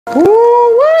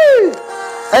Woo-wee.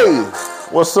 Hey,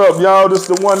 what's up, y'all? This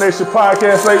is the One Nation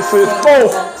Podcast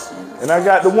 864. And I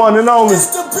got the one and only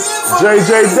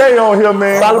JJ DAE on here,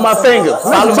 man. Follow my finger.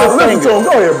 Follow my finger. Go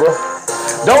ahead, bro.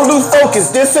 Don't lose focus.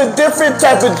 This a different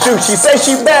type of juice. She say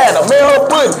she bad. I'm in her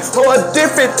pudding for a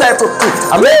different type of fruit.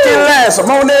 I make it last. I'm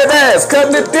on that ass.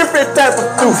 Cutting a different type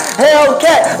of fruit.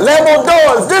 Hellcat, Lambo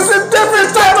doors. This a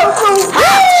different type of fruit.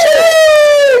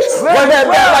 When that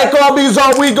bad like all these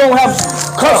on, we gon' have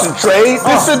concentrate.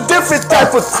 This a different type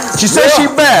of. She say she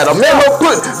bad. I'm in her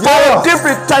pudding for a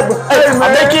different type of. I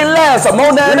make it last. I'm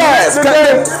on that ass.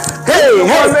 Hey,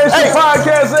 One Nation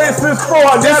Podcast 864.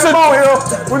 I got him on here.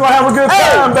 We're gonna have a good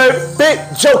time, baby. Big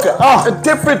Joker, a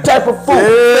different type of food.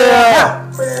 Yeah.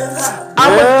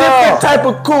 I'm a different type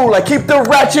of cool. I keep the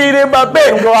ratchet in my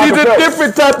bed. She's a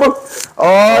different type of. Oh,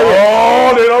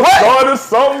 yeah. They done started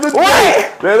something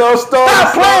today. They done started.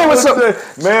 Stop playing with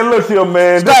something. Man, look here,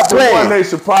 man. Stop this playing. One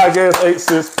Nation Podcast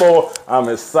 864. I'm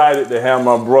excited to have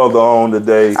my brother on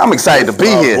today. I'm excited to be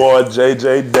here. My boy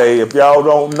JJ DAE. If y'all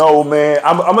don't know, man,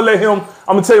 I'm gonna let him.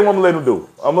 I'm gonna tell you what I'm gonna let him do.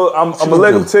 I'm gonna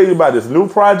let him tell you about this new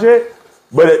project.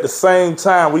 But at the same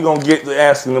time, we're going to get to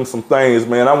asking him some things,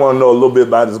 man. I want to know a little bit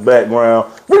about his background.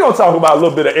 We're going to talk about a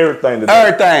little bit of everything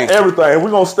today. Everything.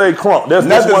 We're going to stay crunk.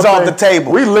 Nothing's off the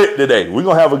table. We lit today. We're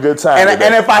going to have a good time today.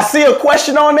 And if I see a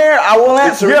question on there, I will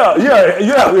answer it.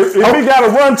 Yeah. If we got to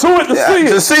run to it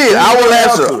to see it, I will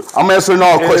answer. I'm answering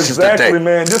all questions today. Exactly,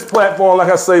 man. This platform, like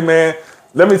I say, man,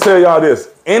 let me tell y'all this.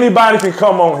 Anybody can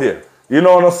come on here. You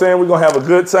know what I'm saying? We're going to have a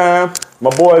good time. My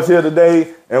boy's here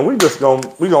today, and we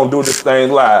gonna do this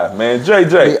thing live, man.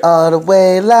 JJ. We all the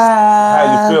way live.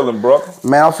 How you feeling, bro?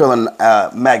 Man, I'm feeling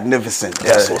magnificent.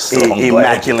 That's what's up.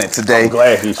 Immaculate today. I'm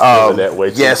glad he's feeling that way,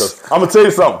 too. Yes. I'm going to tell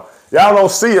you something. Y'all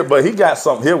don't see it, but he got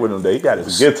something here with him today. He got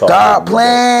his guitar. Stop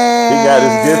playing. He got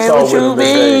his guitar with him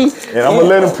today. And I'm going to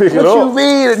let him pick it up. What you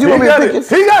mean? You want me to pick it?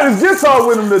 He got his guitar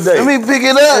with him today. Let me pick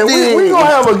it up, and we going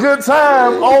to have a good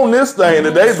time on this thing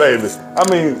today, baby. I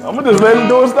mean, I'm going to just let him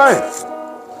do his thing.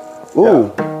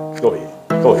 Ooh. Yeah.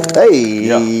 Go ahead. Hey,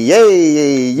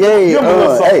 yay. Give him a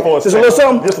little something for us. Just a little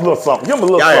something? Just a little something. Give him a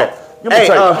little something. Hey,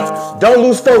 don't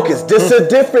lose focus. This a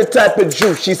different type of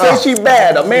juice. She say she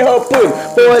bad. I made her pudding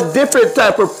for a different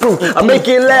type of fruit. I make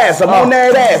it last. I'm on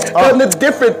that ass. Cutting a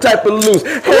different type of loose.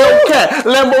 Hellcat,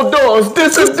 Lambo doors.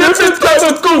 This a different type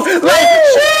of goose. Like,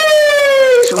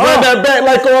 run that back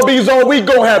like all these on. We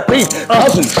gon' have peace.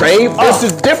 Concentrate. This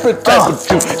is different type of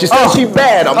juice. She say she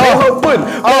bad. I made her pudding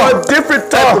for a different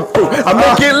type of fruit. I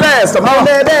make it last. I'm on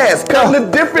that ass. Cutting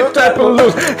a different type of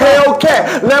loose.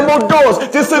 Hellcat, Lambo doors.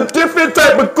 This a different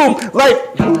type of goop, like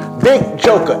Big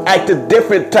Joker, act a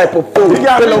different type of fool. You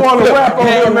got me on the rap on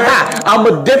here, man. I'm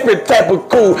a different type of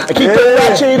cool. I keep the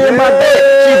ratchet in my bed.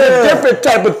 She's a different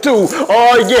type of tool.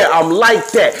 Oh yeah, I'm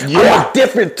like that. I'm a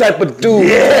different type of dude.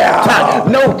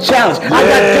 No challenge. I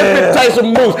got different types of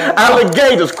moves.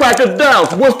 Alligators,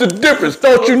 crocodiles. What's the difference?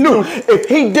 Thought you knew. If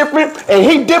he different and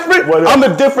he different, I'm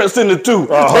the difference in the two.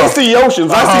 They see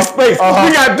oceans, I see space.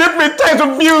 We got different types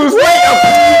of views.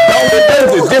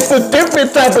 This a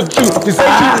different type of juice. She say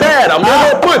she bad. I'm in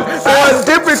her pudding for a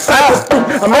different type of fruit.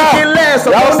 I make it last.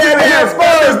 I'm on that ass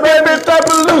first, baby. Type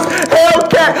of loose.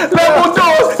 Hellcat, Lambo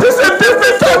doors. This a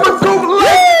different type of group.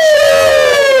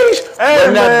 Hey,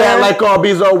 man. Not bad like all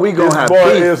these. We gonna have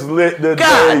boy is lit today,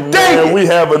 God man. We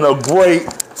having a great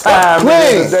time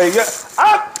today.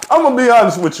 I'm gonna be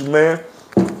honest with you, man.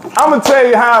 I'm gonna tell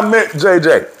you how I met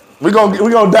JJ. We're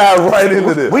gonna dive right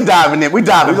into this. We diving into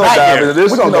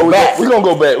this. We're gonna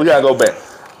go back. We gotta go back.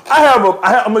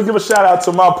 I'm gonna give a shout out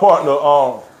to my partner,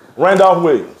 Randolph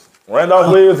Williams.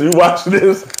 Randolph Williams, you watching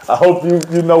this? I hope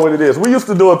you know what it is. We used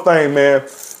to do a thing, man,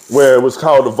 where it was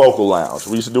called the Vocal Lounge.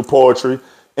 We used to do poetry,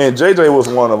 and JJ was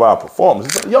one of our performers.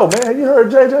 He said, "Yo, man, have you heard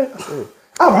JJ?" I said,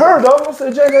 "I've heard of him." I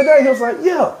said, "JJ DAE." He was like,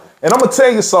 "Yeah." And I'm gonna tell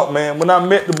you something, man. When I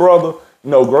met the brother,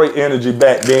 great energy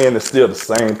back then. It's still the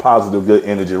same positive, good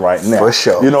energy right now. For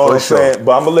sure. You know what I'm saying?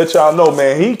 But I'm going to let y'all know,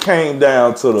 man, he came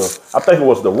down to I think it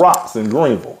was the Rocks in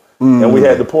Greenville. And we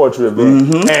had the poetry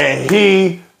event. And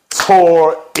he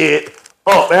tore it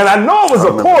up. And I know it was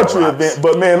a poetry event,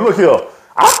 but man, look here.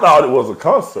 I thought it was a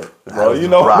concert, bro. You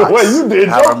know, the way you did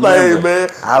your thing, man.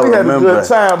 We had a good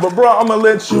time. But bro, I'm going to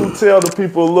let you tell the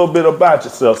people a little bit about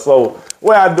yourself. So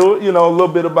way I do it, a little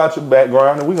bit about your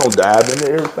background, and we're going to dive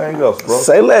into everything else, bro.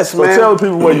 Say less, man. So tell the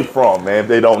people where you're from, man. If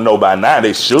they don't know by now,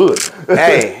 they should.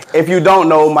 Hey, if you don't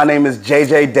know, my name is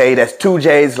JJ DAE. That's 2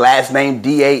 J's, last name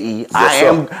DAE.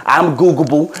 Yes, I'm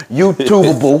Googleable,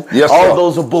 YouTubeable. Yes, all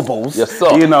those are boo-boos. Yes, sir.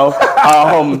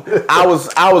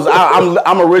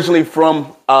 I'm originally from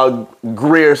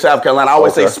Greer, South Carolina. I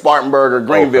always say Spartanburg or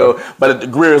Greenville,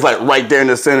 but Greer is like right there in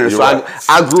the center. So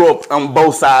I grew up on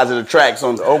both sides of the tracks.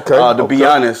 To be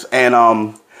honest, and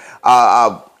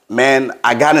man,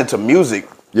 I got into music.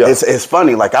 Yeah. It's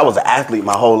funny. Like I was an athlete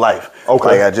my whole life.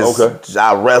 Okay. Like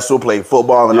I wrestled, played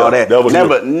football, and all that.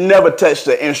 Never touched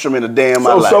the instrument a day in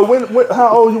my life. So when how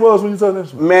old you was when you touched the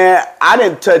instrument? Man, I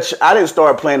didn't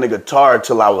start playing the guitar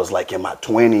till I was like in my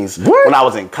 20s. What? When I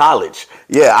was in college.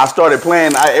 Yeah, I started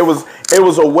playing. It was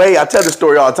a way. I tell the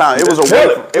story all the time. It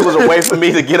was a way for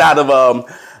me to get out of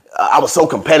I was so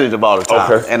competitive all the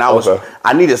time, and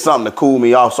I needed something to cool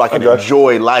me off so I could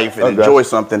enjoy life and enjoy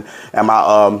something. And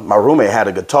my roommate had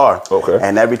a guitar,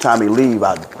 and every time he leave,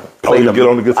 I play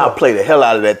the hell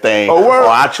out of that thing. Oh, or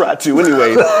I tried to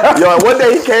anyway. Yo, one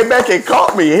day he came back and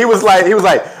caught me. He was like,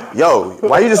 yo,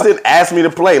 why you just didn't ask me to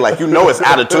play? Like, you know it's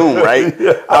out of tune, right?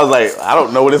 I was like, I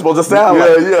don't know what it's supposed to sound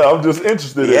like. Yeah, I'm just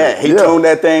interested in it. He tuned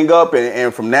that thing up,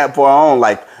 and from that point on,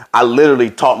 like, I literally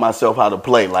taught myself how to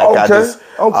play. Like, I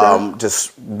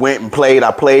just went and played.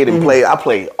 I played and played. I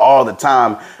played all the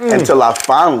time until I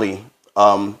finally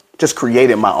just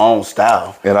created my own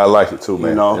style. And I like it too, man.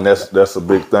 You know? And that's a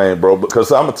big thing, bro.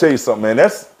 Because I'm gonna tell you something, man.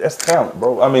 That's talent,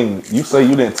 bro. I mean, you say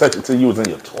you didn't touch it till you was in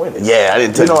your 20s. Yeah, I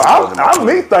didn't touch it. I'm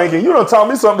me thinking. You done taught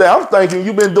me something. I'm thinking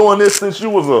you've been doing this since you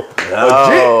was a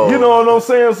jit. You know what I'm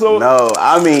saying? So no,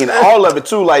 I mean all of it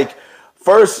too. Like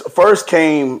first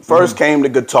came the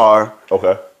guitar.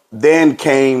 Okay. Then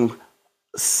came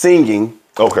singing.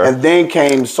 Okay. And then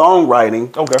came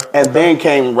songwriting. Okay. And then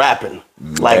came rapping.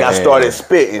 Like I started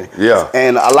spitting. Yeah.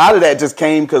 And a lot of that just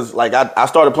came because like I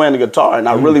started playing the guitar and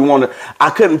I really I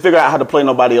couldn't figure out how to play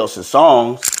nobody else's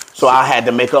songs. So I had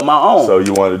to make up my own. So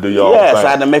you wanted to do your own thing. Yeah, so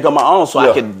I had to make up my own so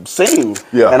I could sing.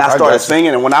 Yeah. And I started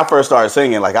singing, and when I first started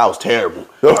singing, like I was terrible.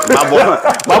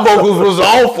 my vocals was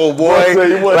awful, boy.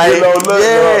 I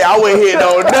wasn't hitting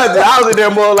on nothing. I was in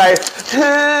there more like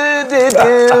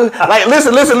like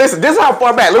listen. This is how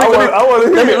far back. Let me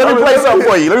play something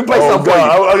for you. Let me play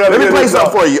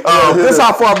something for you. This is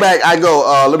how far back I go.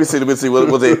 Let me see.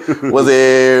 Was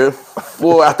it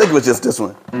 4? I think it was just this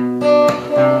one.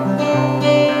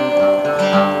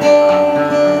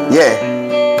 Yeah.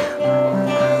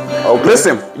 Okay.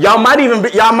 Listen, y'all might even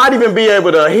be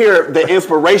able to hear the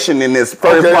inspiration in this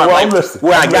first part,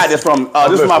 where I got this from.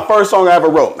 This is my first song I ever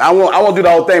wrote. I won't do the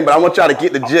whole thing, but I want y'all to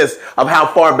get the gist of how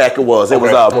far back it was. It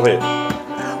was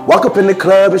walk up in the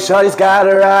club and Shawty's got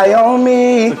her eye on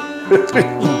me.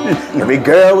 Every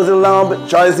girl was alone, but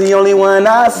Shawty's the only one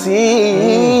I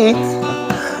see.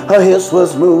 Her hips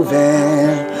was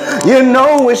moving. You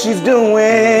know what she's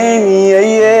doing,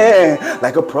 yeah.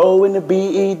 Like a pro in the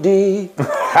BED.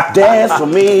 Dance for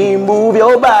me, move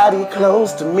your body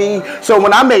close to me. So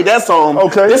when I made that song,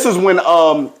 this is when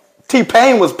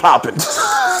T-Pain was popping.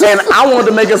 And I wanted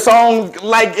to make a song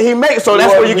like he made. So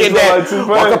that's where you get that. Like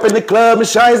walk up in the club and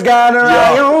Shawty's got her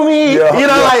eye on me. Yeah, you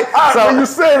know, like so when you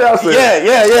say that, I said,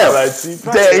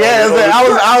 yeah.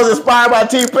 I was inspired by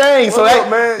T-Pain. So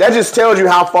that just tells you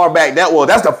how far back that was.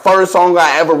 That's the first song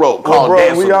I ever wrote called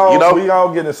Dance. We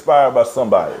all get inspired by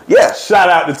somebody. Yeah. Shout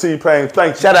out to T-Pain.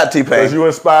 Thank you. Shout out T-Pain. Because you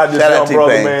inspired this young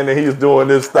brother, man, and he's doing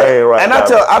this thing right now. And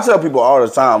I tell people all the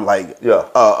time, like,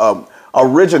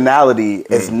 originality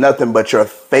is nothing but your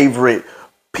favorite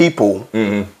people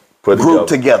grouped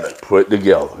together. Put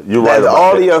together. You're right.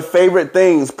 All of your favorite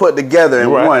things put together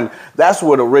in one. That's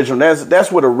what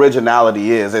that's what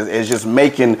originality is. It's just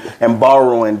making and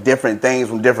borrowing different things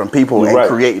from different people and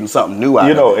creating something new out of it.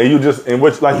 You know, and you just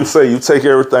which, like you say, you take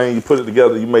everything, you put it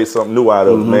together, you make something new out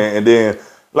of it, man. And then,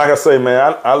 like I say,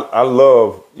 man, I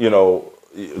love,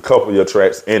 a couple of your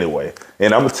tracks anyway.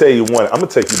 And I'm gonna tell you one. I'm gonna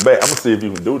take you back. I'm gonna see if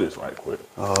you can do this right quick.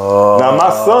 Now my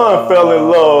son fell in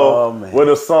love with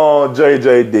a song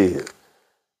JJ did,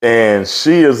 and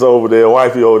she is over there,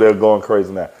 wifey over there, going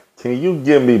crazy now. Can you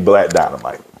give me Black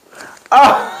Dynamite?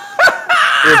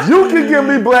 If you can give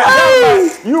me Black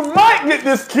Dynamite, you might get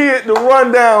this kid to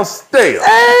run downstairs.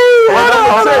 And I'm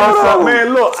gonna tell you something,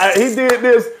 man. Look, he did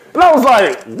this, and I was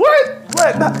like, what?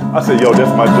 Black Dynamite? I said, yo,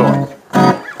 that's my joint.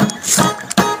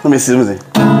 Let me see.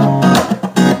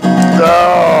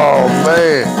 Oh,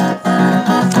 man.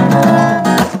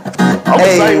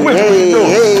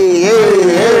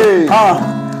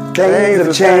 Things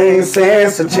have changed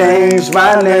since I changed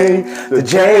my name to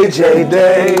JJ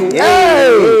DAE.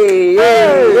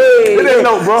 Hey,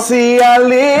 note, bro. See, I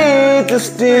lit the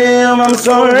stem. I'm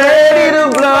so ready to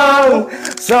blow.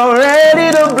 So ready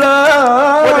to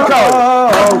blow. What they call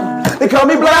it? They call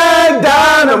me Black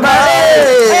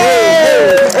Dynamite.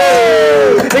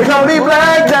 They call me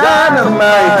Black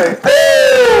Dynamite.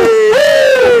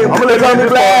 I'm gonna call me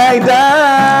Black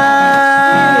Dynamite.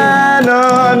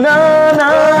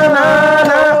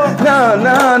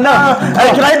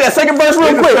 Hey, can I hit that second verse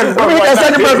real quick? Let me hit that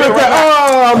second verse real quick.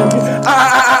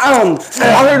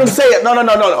 I heard him say it. No.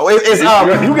 It's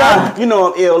you got you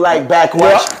know I'm ill like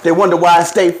backwash. They wonder why I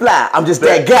stay fly. I'm just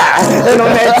that guy. And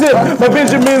on that tip, my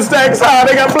Benjamin stacks high.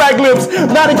 They got black lips.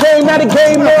 Not a game,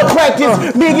 more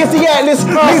practice. Me against the Atlas.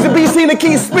 Needs to be seen to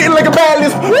keep spitting like a bad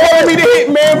list. Calling me the hit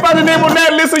man. Find the name on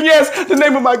that list. And yes, the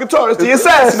name of my guitarist, the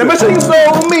assassin. The machine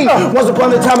sold me. Once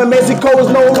upon a time in Mexico is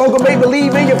no longer make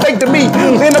believe in. You're fake to me.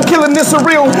 Then I'm killing this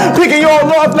surreal. Picking you all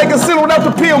off like a seal without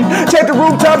the peel. Check the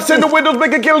rooftops and the windows.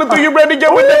 Make a killer through your ready.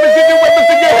 Get with never get your weapons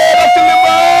to your head. Up to the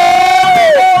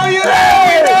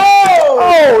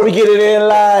Oh, we get it in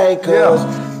like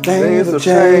things have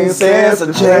changed since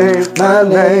I changed my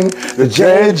name to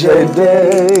JJ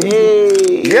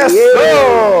DAE. Yes,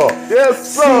 sir.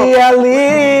 Yes, sir. See, I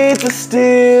lead the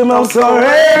steam. I'm so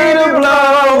ready to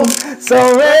blow. So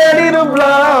ready to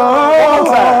blow.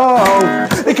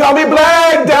 They call me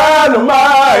Black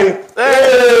Dynamite.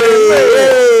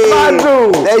 Hey, my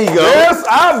dude. There you go. Yes,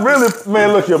 I really,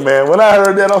 man, look here, man. When I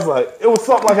heard that, I was like, it was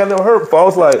something like I never heard before. I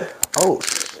was like, oh,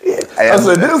 shit. I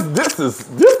said, this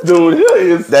dude here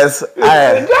is.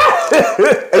 And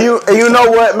you know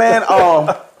what, man?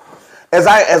 As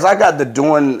I got to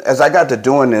doing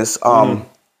this,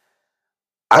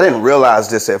 I didn't realize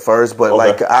this at first, but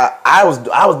like I was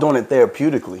doing it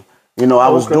therapeutically. You know, I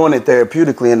was doing it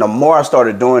therapeutically, and the more I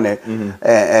started doing it,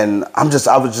 and I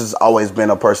was just always been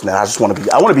a person that I want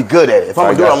to be good at it. If I'm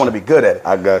gonna do it, I want to be good at it.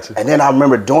 I got you. And then I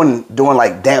remember doing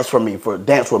like dance with me for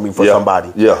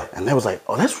somebody. Yeah. And they was like,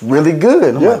 oh, that's really good.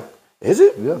 And I'm like, is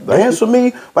it? Yeah. Dance with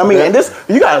me? I mean, and this,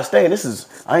 you gotta understand, this is,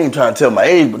 I ain't trying to tell my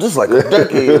age, but this is like a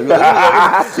decade. You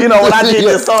know, when I did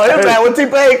this song, it's like when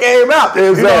T-Pain came out.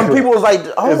 Exactly. You know, and people was like,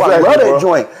 oh, I love that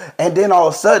joint. And then all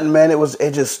of a sudden, man,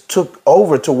 it just took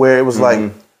over to where it was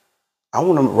like, I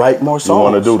want to write more songs. You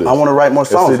want to do this. I want to write more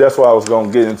songs. And see, that's why I was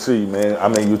going to get into you, man. I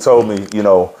mean, you told me, you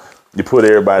know, you put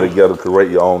everybody together to create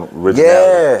your own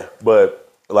originality. Yeah.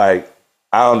 But, like,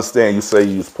 I understand you say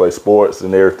you used to play sports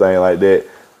and everything like that.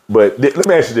 But let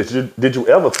me ask you this. Did you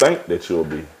ever think that you'll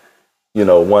be, you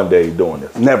know, one day doing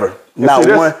this? Never. Not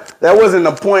one. That wasn't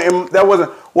the point. That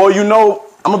wasn't, well, you know,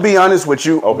 I'm going to be honest with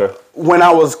you. Okay. When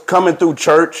I was coming through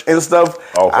church and stuff,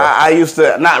 I used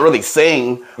to not really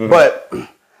sing, but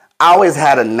I always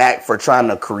had a knack for trying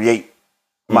to create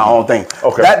my own thing.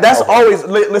 Okay. That's always,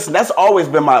 listen, that's always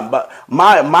been my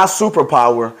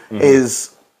superpower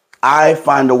is I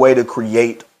find a way to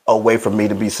create a way for me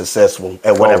to be successful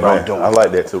at whatever I'm doing. I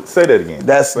like that too. Say that again.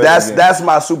 That's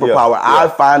my superpower. Yeah. I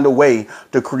find a way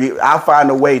to create. I find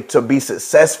a way to be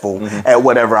successful at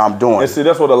whatever I'm doing. And see,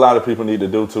 that's what a lot of people need to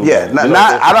do too. Yeah,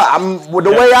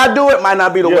 the way I do it might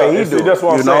not be the way he do it. That's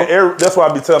what I'm saying. That's why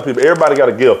I be telling people, everybody got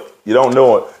a gift. You don't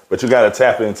know it, but you got to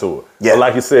tap into it. Yeah, but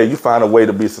like you said, you find a way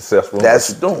to be successful.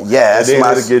 That's and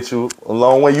then it'll get you a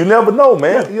long way. You never know,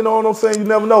 man. Yeah. You know what I'm saying? You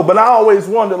never know. But I always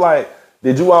wondered, like,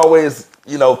 did you always,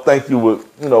 you know, think you would,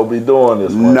 you know, be doing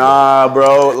this? Nah,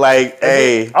 bro. Like,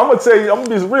 hey. I'm going to tell you, I'm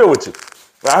going to be real with you.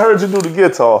 I heard you do the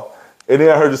guitar, and then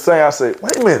I heard you sing. I said,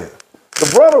 wait a minute. The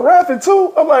brother rapping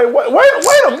too? I'm like, wait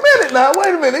a minute now.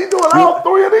 Wait a minute. He doing all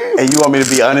three of these? And you want me to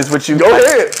be honest with you? Go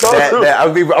ahead.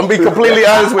 I'm be completely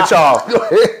honest with y'all. Go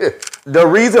ahead. The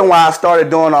reason why I started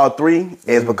doing all three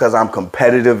is because I'm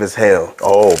competitive as hell.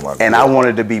 Oh my God. And I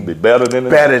wanted to be better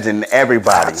than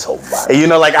everybody. So and you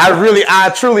know, like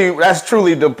that's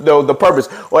truly the purpose.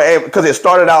 Well, because it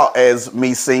started out as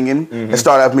me singing, it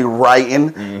started out with me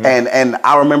writing, and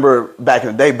I remember back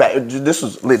in the day, this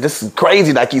is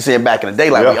crazy that I keep saying back in the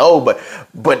day, like we old,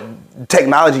 but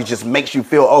technology just makes you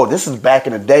feel, oh, this is back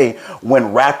in the day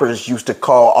when rappers used to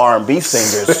call R&B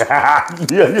singers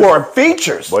for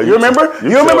features. Well, you remember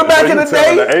back in the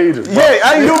day?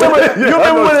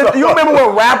 You remember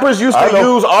when rappers used to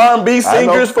use R&B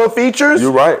singers for features?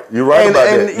 You're right. You're right about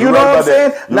that. And you know what I'm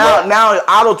saying? Now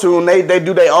auto-tune, they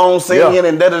do their own singing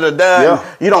and da-da-da-da.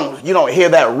 You don't hear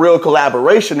that real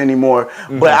collaboration anymore.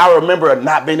 But I remember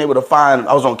not being able to find,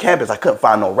 I was on campus, I couldn't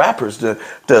find no rappers to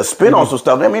spit on some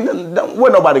stuff. I mean,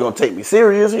 wasn't nobody gonna take me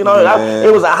serious, you know.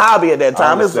 It was a hobby at that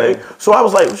time. So I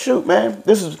was like, shoot, man,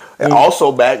 this is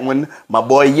also back when my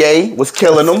boy Ye was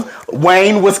killing them.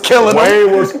 Wayne was killing them.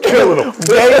 Wayne was killing them.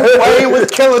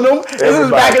 This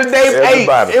was back in the day.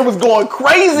 It was going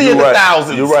crazy in the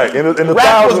thousands. You're right. In the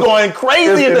rap was going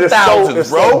crazy in the thousands, it's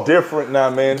bro. So different now,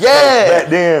 man. Yeah. Back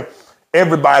then,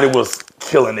 everybody was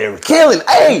killing everything.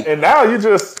 Hey. And now you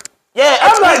just. Yeah,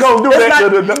 I'm not gonna do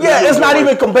that. It's not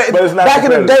even competitive. Back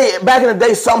in the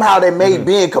day, somehow they made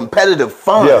being competitive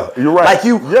fun. Yeah, you're right. Like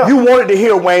you wanted to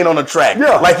hear Wayne on the track.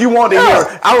 Yeah, like you wanted to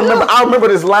hear. I remember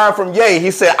this line from Ye.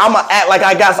 He said, "I'm a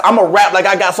rap like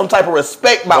I got some type of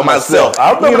respect about myself."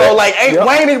 You know, like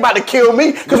Wayne ain't about to kill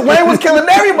me because Wayne was killing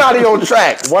everybody on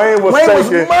tracks. Wayne was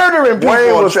murdering people.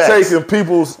 Wayne was taking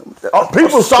people's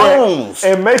songs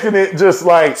and making it just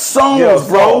like songs,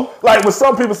 bro. Like when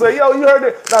some people say, "Yo, you heard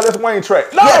it?" Now that's Wayne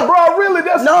track. No, bro, really,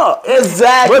 that's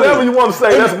exactly. Whatever you want to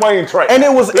say, that's Wayne track. And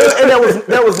there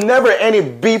was never any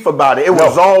beef about it. It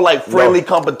was all like friendly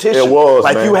competition. It was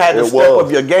like you had to step up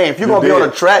your game. If you're gonna be on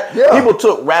a track, people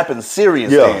took rapping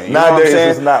serious. Then, you nowadays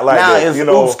it's not like now that. It's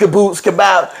oops, kaboots,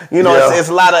 kabab. You know, it's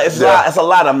a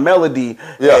lot of melody.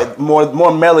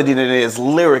 More melody than it is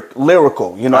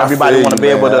lyrical. You know, everybody want to be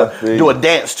able to do a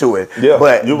dance to it. Yeah,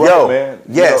 but you're right, man.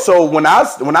 Yeah. So when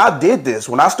I did this,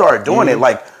 when I started doing it,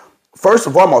 like. First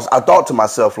and foremost, I thought to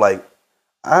myself, like,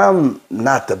 I'm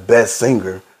not the best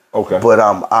singer, but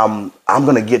I'm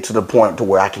gonna get to the point to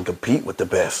where I can compete with the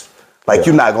best. Like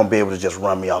you're not gonna be able to just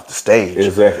run me off the stage.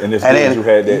 Exactly. And then you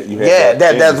had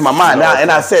that. That's my mind. Now, and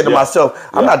I said to myself,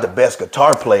 I'm not the best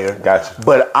guitar player. Gotcha.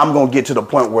 But I'm gonna get to the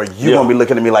point where you're gonna be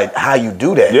looking at me like, how you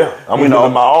do that? Yeah. I'm gonna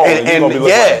do my own. And you're gonna be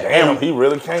looking like, damn, he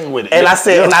really came with it. And I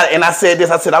said, and I said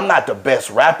this. I said, I'm not the best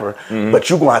rapper, but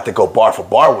you're gonna have to go bar for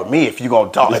bar with me if you're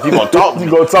gonna talk. If you're gonna talk, you're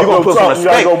gonna put some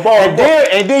respect. Go bar and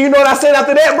then you know what I said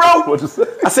after that, bro? What'd you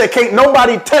say? I said, can't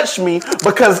nobody touch me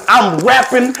because I'm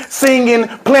rapping, singing,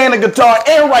 playing the guitar,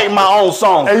 and writing my own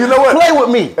songs. And you know what? Play with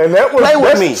me. And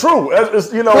that's true.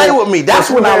 You know, play with me. That's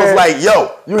when I was like,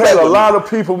 yo. You had a lot of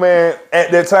people, man,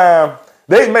 at that time.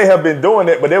 They may have been doing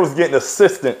it, but they was getting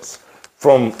assistance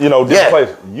from, different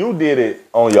places. You did it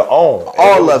on your own.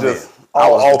 All of it.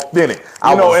 Authentic.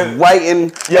 I was writing.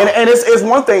 And it's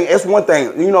one thing. It's one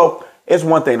thing. You know, it's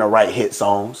one thing to write hit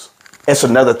songs. It's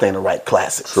another thing to write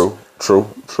classics. True. You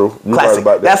right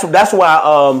about that. That's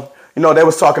why they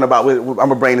was talking about. I'm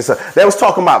gonna bring this up. They was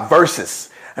talking about verses,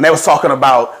 and they was talking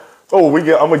about. I'm gonna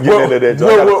get into that.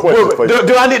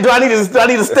 Do I need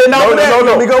to stand out? No.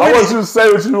 I want you to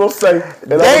say what you want to say.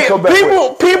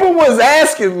 People was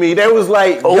asking me. They was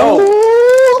like,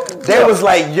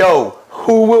 yo,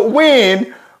 who would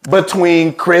win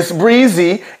between Chris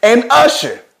Breezy and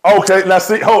Usher? Okay, now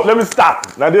see, let me stop.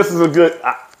 Now this is a good.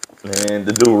 Man,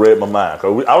 the dude read my mind.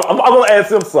 Cause I'm gonna ask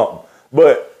him something,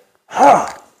 but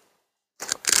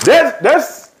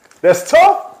that's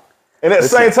tough. And at the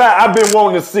same time, I've been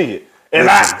wanting to see it, and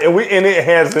it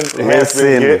hasn't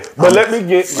yet. But let me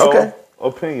get your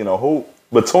opinion on who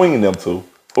between them two.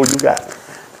 Who you got?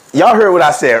 Y'all heard what I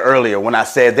said earlier when I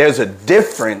said there's a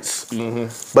difference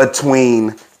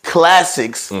between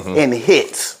classics and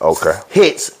hits. Okay.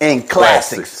 Hits and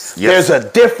classics. Yes. There's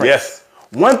a difference. Yes.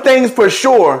 One thing's for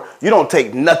sure, you don't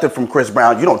take nothing from Chris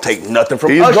Brown. You don't take nothing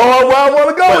from Usher. He's going where I want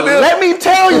to go. Let me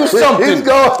tell you something. He's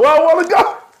going where I want to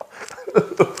go.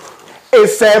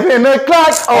 It's 7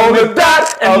 o'clock on the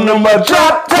dot, and I'm a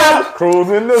drop top.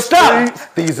 Cruising the streets.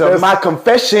 These are my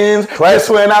confessions. That's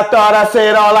when I thought I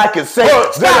said all I could say.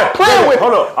 Stop playing with me.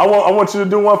 Hold on. I want you to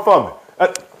do one for me.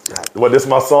 Well, this is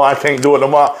my song. I can't do it no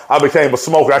more. I became a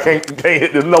smoker. I can't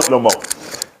hit this note no more.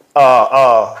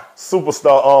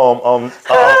 Superstar.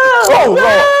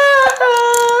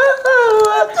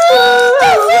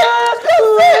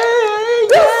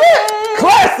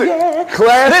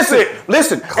 Classic.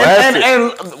 Listen. Classic.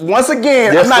 And once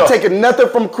again, I'm not taking nothing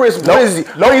from Chris Breezy.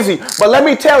 But let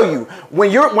me tell you, when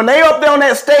they up there on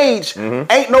that stage,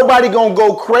 ain't nobody gonna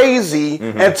go crazy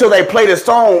until they play the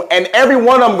song, and every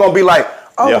one of them gonna be like,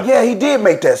 oh yeah, he did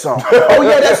make that song. Oh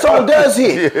yeah, that song does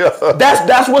hit.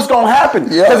 That's what's gonna happen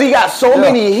because he got so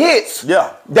many hits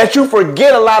that you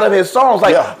forget a lot of his songs.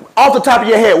 Like off the top of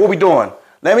your head, what we doing?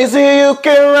 Let me see you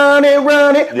can run it.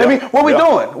 What we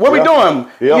doing? What we doing?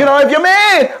 You know, if your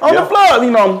man on the floor,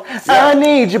 you know, I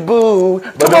need you, boo.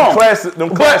 But them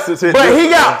classics hit. But he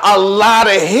got a lot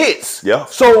of hits. Yeah.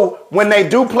 So when they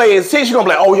do play his hits, you're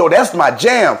gonna be like, oh yo, that's my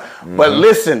jam. But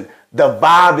listen. The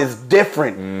vibe is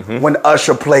different when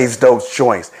Usher plays those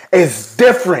joints. It's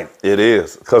different. It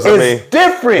is. Because,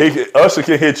 different. Usher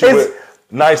can hit you with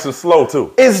nice and slow,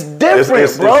 too. It's different, bro.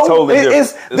 It's totally different.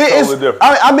 It's totally different.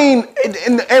 I mean,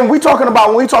 and when we talking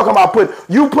about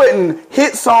putting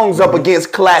hit songs up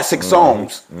against classic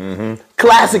songs.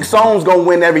 Classic songs gonna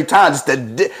win every time.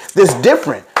 This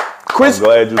different. Chris, I'm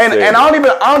glad you said and I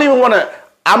don't even want to.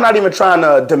 I'm not even trying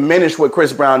to diminish what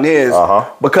Chris Brown is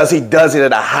because he does it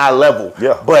at a high level.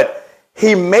 Yeah. But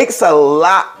he makes a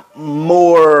lot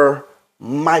more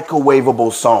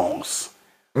microwavable songs.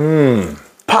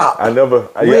 pop. I never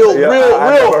real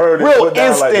heard it put down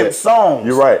instant like that. songs.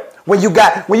 You're right. When you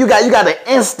got an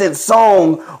instant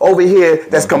song over here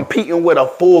that's competing with a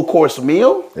full course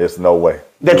meal. There's no way.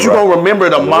 That you're gonna remember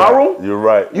tomorrow. You're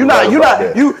right.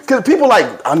 Because people like,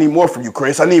 I need more from you,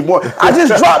 Chris. I need more. I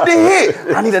just dropped a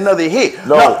hit. I need another hit.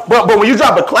 No, but when you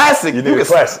drop a classic, you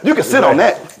can sit on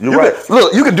that. You're right.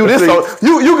 Look, you can do this.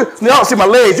 You can see my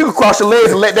legs. You can cross your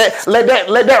legs and let that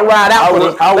ride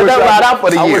out.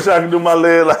 I wish I could do my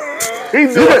leg like he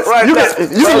do it right You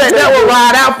can let that one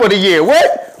ride out for the year.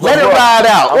 What? Let it ride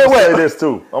out. I'm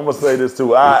gonna say this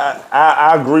too.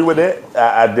 I agree with that.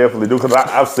 I definitely do, because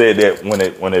I've said that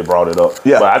when they brought it up.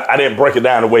 Yeah. But I didn't break it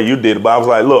down the way you did it. But I was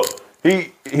like, look,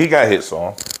 he got hit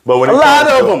song. But when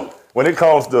when it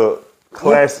comes to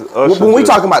classic, when we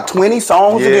talking about 20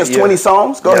 songs against 20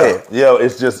 songs, go ahead. Yeah,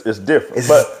 it's different. It's different.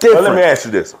 But let me ask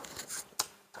you this.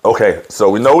 Okay, so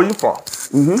we know where you're from.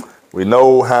 Mm-hmm. We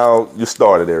know how you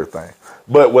started everything.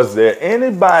 But was there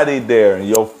anybody there in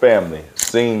your family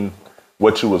seen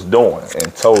what you was doing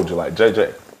and told you, like,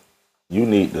 JJ, you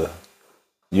need to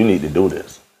do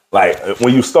this? Like,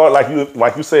 when you start, like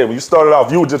you said, when you started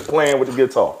off, you were just playing with the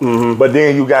guitar. Mm-hmm. But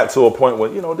then you got to a point where,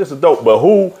 this is dope. But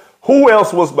who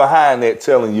else was behind that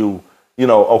telling you,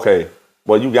 okay,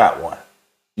 well, you got one.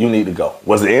 You need to go.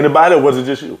 Was it anybody or was it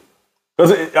just you?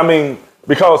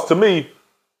 Because to me,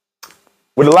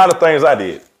 with a lot of things I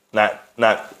did, not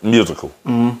musical,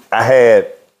 I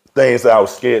had things that I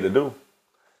was scared to do.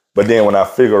 But then when I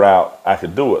figure out I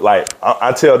could do it, like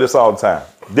I tell this all the time.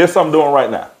 This I'm doing right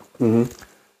now.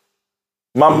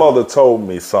 Mm-hmm. My mother told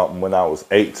me something when I was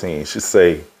 18. She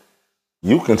said,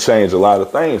 you can change a lot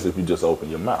of things if you just open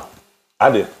your mouth.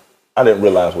 I didn't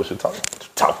realize what she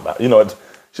talked about.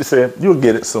 She said, you'll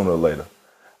get it sooner or later.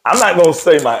 I'm not going to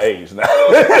say my age now.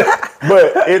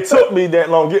 But it took me that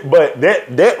long. But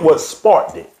that what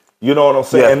sparked it. You know what I'm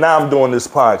saying? Yeah. And now I'm doing this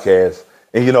podcast,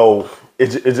 and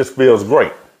it just feels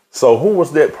great. So who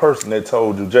was that person that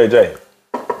told you, JJ,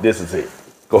 this is it?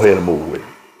 Go ahead and move with it.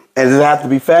 And does it have to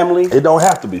be family? It don't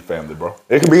have to be family, bro.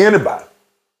 It can be anybody.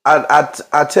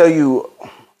 I tell you,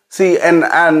 see, and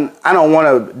I don't want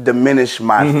to diminish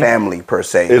my family per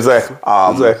se. Exactly.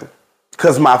 Exactly.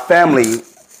 Because my family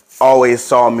always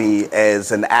saw me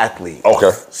as an athlete.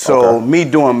 Okay. So me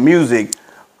doing music,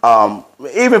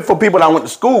 even for people that I went to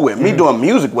school with, me doing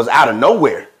music was out of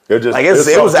nowhere. It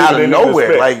was out of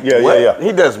nowhere. Like, what?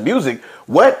 He does music.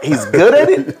 What? He's good at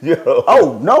it?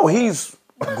 Oh, no, he's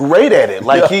great at it.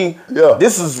 Like,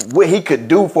 this is what he could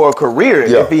do for a career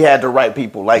if he had the right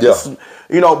people. Like, this,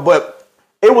 but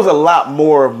it was a lot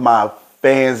more of my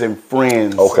fans and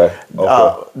friends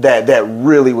that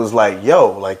really was like,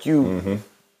 yo, like, you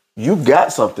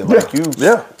got something. Like,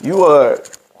 you are...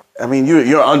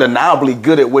 you're undeniably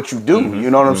good at what you do. You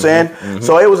know what I'm saying? Mm-hmm.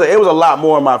 So it was a lot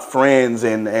more of my friends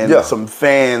and some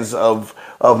fans of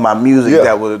my music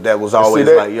that was always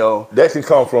like, yo. That can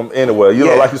come from anywhere. You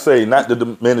know, like you say, not to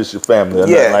diminish your family or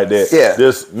nothing like that.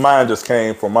 Yeah. Mine just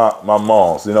came from my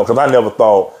mom's, because I never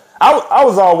thought, I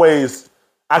was always,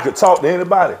 I could talk to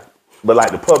anybody. But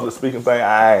like the public speaking thing,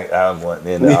 I wasn't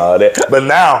into all that. But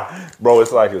now, bro,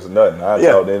 it's like it's nothing. I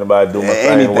talk to anybody, do my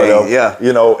thing, or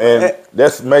whatever. And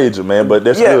that's major, man. But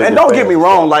that's good. And don't get me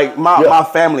wrong, like my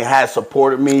family has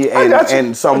supported me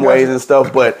in some ways and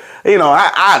stuff. But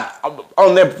I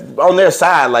on their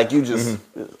side, like you just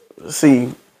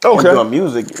see. You doing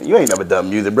music? You ain't never done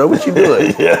music, bro. What you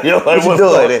doing? What you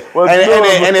doing?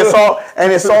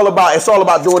 And it's all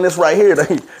about doing this right here.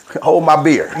 Hold my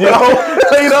beer.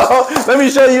 Let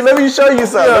me show you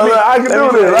something. I can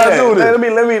do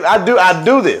this. I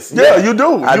do this. Yeah, you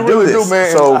do. You really do,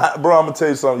 man. So, bro, I'm gonna tell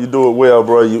you something. You do it well,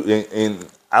 bro. And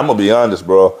I'm gonna be honest,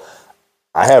 bro.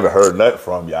 I haven't heard nothing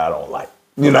from you I don't like.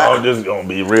 I'm just gonna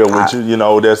be real with you.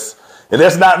 And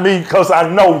that's not me because I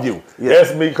know you. Yeah.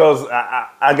 That's me because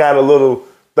I got a little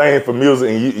thing for music,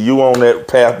 and you on that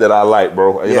path that I like,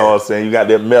 bro. You know what I'm saying? You got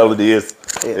that melody. You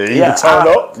can turn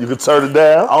it up. You can turn it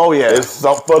down. Oh, yeah. It's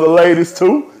something for the ladies,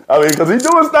 too. Because he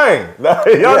do his thing. Now,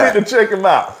 y'all need to check him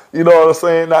out. You know what I'm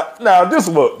saying? Now this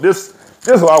is what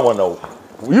I want to know.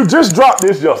 You just dropped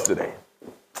this yesterday.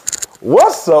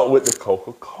 What's up with the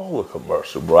Coca-Cola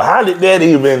commercial, bro? How did that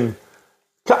even...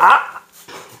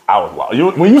 I was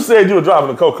lost. When you said you were dropping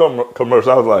the Coke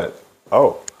commercial, I was like,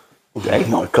 oh. Dang,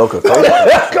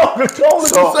 Coca-Cola.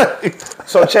 Coca-Cola.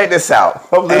 So check this out.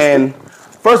 And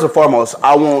first and foremost,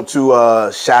 I want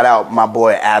to shout out my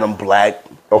boy Adam Black.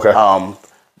 Okay.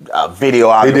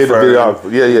 videographer. He did the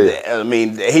videographer. Yeah. I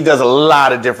mean, he does a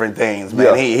lot of different things,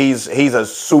 man. Yeah. He's a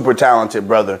super talented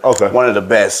brother. Okay. One of the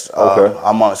best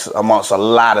amongst a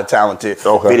lot of talented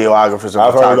videographers and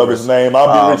I've photographers. heard of his name.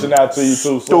 I'll be reaching out to you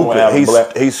too.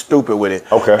 Stupid. He's stupid with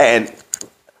it. Okay. And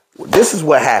this is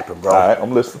what happened, bro. All right,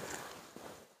 I'm listening.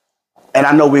 And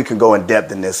I know we can go in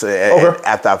depth in this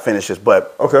after I finish this,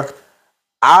 but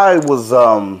I was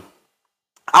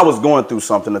going through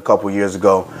something a couple years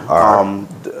ago.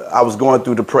 I was going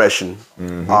through depression.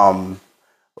 It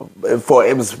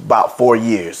was about 4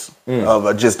 years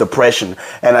of just depression,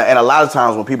 and a lot of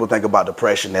times when people think about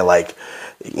depression, they're like,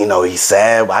 he's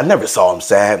sad. I never saw him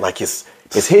sad. Like it's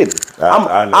hidden.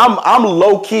 I'm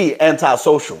low key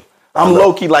antisocial. I'm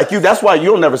low key like you. That's why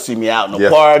you'll never see me out in the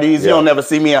parties. You'll never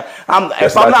see me. If I'm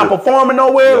not performing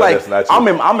nowhere, like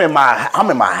I'm in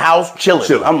my house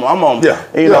chilling. I'm on.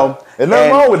 And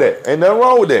nothing wrong with that. Ain't nothing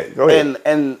wrong with that. Go ahead.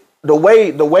 And the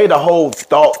way the whole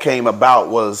thought came about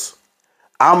was,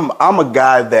 I'm a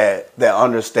guy that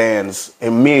understands,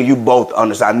 and me and you both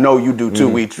understand. I know you do too.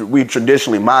 We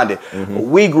traditionally minded.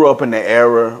 We grew up in the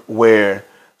era where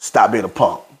stop being a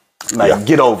punk. Like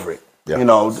get over it.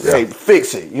 Hey,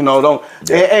 fix it. Don't.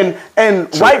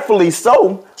 And rightfully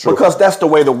so, because that's the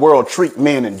way the world treat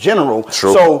men in general.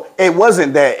 So it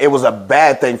wasn't that it was a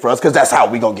bad thing for us, because that's how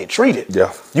we gonna get treated.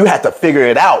 You have to figure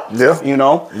it out.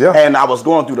 And I was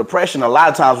going through depression. A lot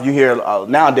of times you hear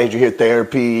nowadays you hear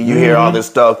therapy, you hear all this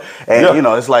stuff, and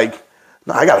it's like,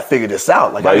 no, I gotta figure this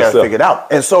out. Like I gotta figure it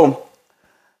out. And so,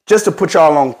 just to put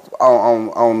y'all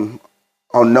on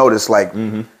notice, like.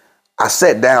 I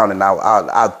sat down and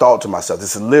I thought to myself,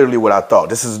 this is literally what I thought.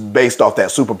 This is based off that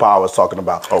superpower I was talking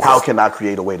about. How can I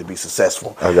create a way to be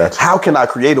successful? How can I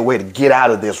create a way to get out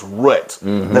of this rut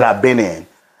that I've been in?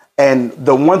 And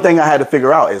the one thing I had to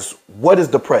figure out is, what is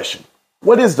depression?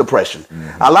 What is depression?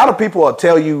 A lot of people will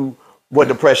tell you what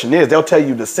depression is. They'll tell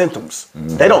you the symptoms.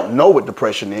 They don't know what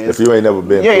depression is. If you ain't never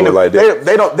been through it like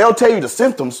that. They'll tell you the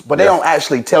symptoms, but they don't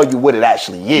actually tell you what it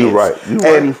actually is. You're right.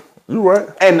 You're right.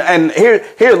 And here,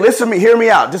 hear me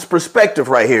out. This perspective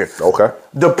right here. Okay.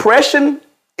 Depression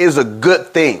is a good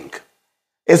thing.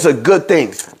 It's a good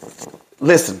thing.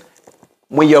 Listen,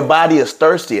 when your body is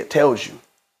thirsty, it tells you.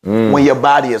 When your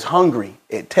body is hungry,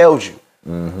 it tells you.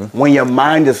 When your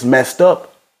mind is messed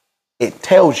up, it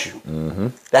tells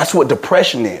you. That's what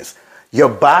depression is. Your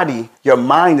body, your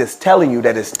mind is telling you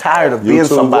that it's tired of being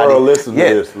somebody. Listen to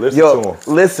this. Listen to them.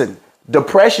 Listen.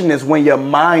 Depression is when your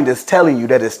mind is telling you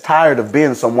that it's tired of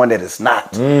being someone that it's not.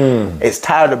 It's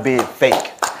tired of being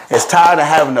fake. It's tired of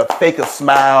having to fake a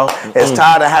smile. It's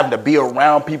tired of having to be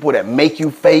around people that make you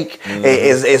fake.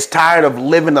 It's tired of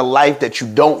living a life that you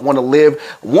don't want to live.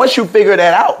 Once you figure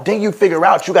that out, then you figure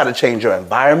out you got to change your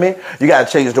environment. You got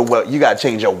to change you got to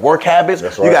change your work habits.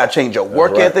 You got to change your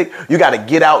work ethic. You got to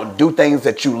get out and do things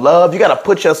that you love. You got to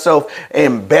put yourself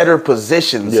in better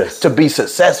positions to be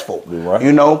successful.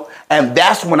 And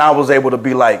that's when I was able to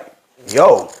be like,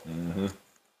 yo,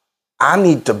 I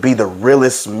need to be the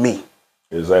realest me.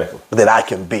 That I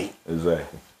can be.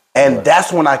 And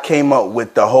that's when I came up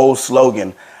with the whole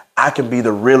slogan, I can be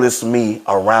the realest me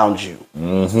around you.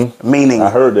 Meaning, I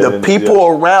heard that the people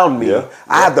around me,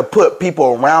 I have to put people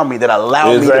around me that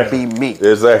allow me to be me.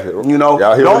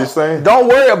 Y'all hear what he's saying? Don't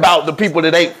worry about the people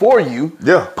that ain't for you.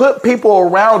 Put people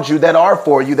around you that are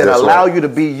for you, that allow you to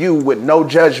be you with no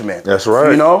judgment. That's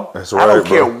right. That's right. I don't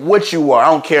care what you are.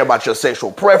 I don't care about your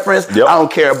sexual preference. I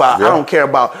don't care about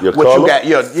your what color. You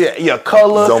got, your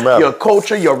color, your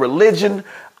culture, your religion.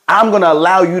 I'm going to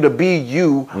allow you to be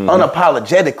you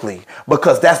unapologetically,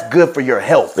 because that's good for your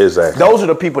health. Those are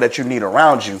the people that you need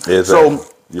around you. So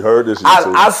you heard this.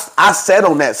 I sat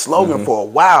on that slogan for a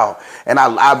while, and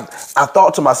I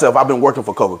thought to myself, I've been working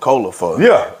for Coca-Cola for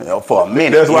for a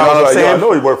minute. That's why I was like, I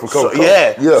know you work for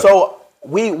Coca-Cola. So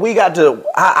we got to.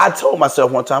 I told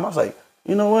myself one time, I was like,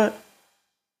 you know what?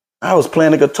 I was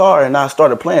playing the guitar and I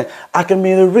started playing, I can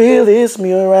be the realest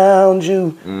me around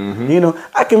you.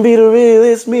 I can be the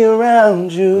realest me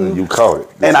around you. And you caught it.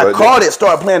 And I caught it,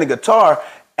 started playing the guitar,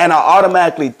 and I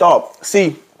automatically thought,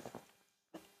 see,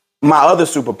 my other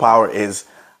superpower is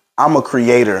I'm a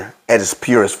creator at its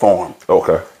purest form.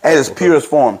 At its purest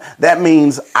form. That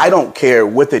means I don't care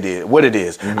what it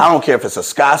is. I don't care if it's a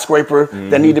skyscraper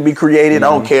that need to be created. I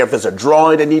don't care if it's a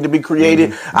drawing that need to be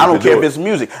created. I don't care if it's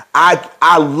music.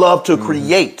 I love to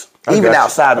create, even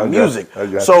outside of music.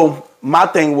 So my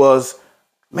thing was,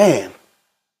 man,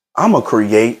 I'm gonna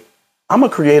create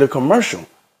a commercial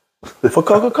for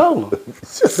Coca-Cola.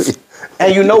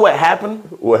 And you know what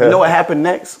happened? You know what happened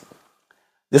next?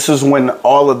 This is when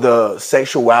all of the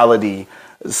sexuality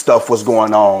stuff was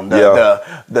going on.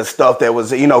 The stuff that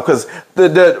was, you know, because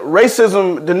the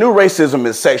racism, the new racism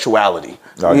is sexuality.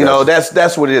 You know,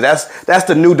 that's what it is. That's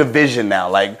the new division now.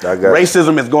 Like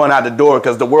racism is going out the door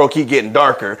because the world keep getting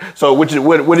darker. So what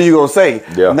are you gonna say?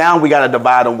 Now we got to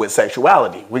divide them with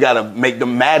sexuality. We got to make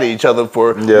them mad at each other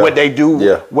for what they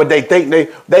do, what they think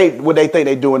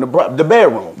they do in the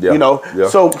bedroom. You know,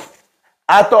 so.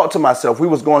 I thought to myself, we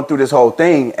was going through this whole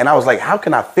thing, and I was like, how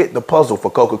can I fit the puzzle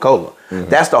for Coca-Cola?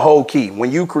 That's the whole key.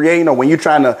 When you create or when you're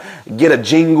trying to get a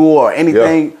jingle or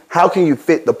anything, how can you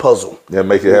fit the puzzle? Yeah,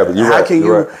 make it happen. How can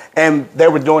you? And they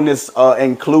were doing this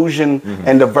inclusion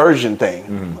and diversion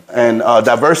thing, and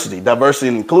diversity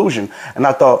and inclusion. And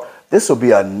I thought this would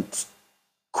be a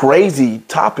crazy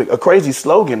topic, a crazy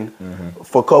slogan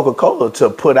for Coca-Cola to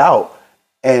put out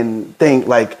and think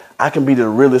like, I can be the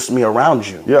realest me around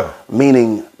you. Yeah.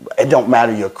 Meaning, it don't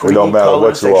matter your creed,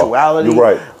 color, sexuality. You're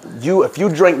right. If you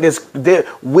drink this,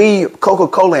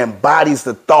 Coca-Cola embodies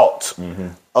the thought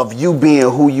of you being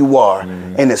who you are.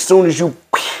 And as soon as you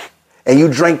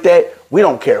drink that, we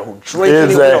don't care who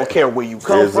drinks it. We don't care where you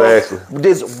come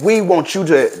from. We want you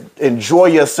to enjoy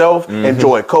yourself,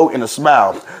 enjoy Coke and a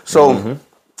smile. So,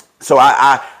 so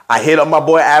I hit up my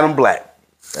boy Adam Black.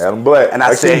 Adam Black. And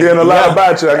I said, keep hearing a lot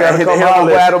about you. I got to come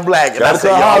holler at Adam Black. And I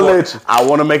said, I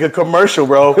want to make a commercial,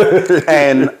 bro.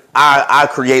 And I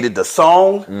created the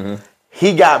song.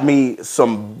 He got me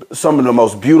some of the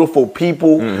most beautiful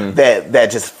people that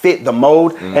just fit the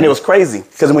mold. And it was crazy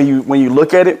because when you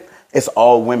look at it, it's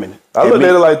all women. I looked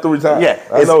at it like 3 times. Yeah,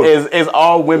 it's all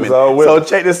women. It's all women. So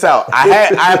check this out.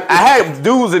 I had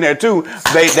dudes in there too.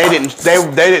 They didn't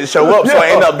show up, so it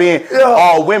ended up being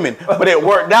all women. But it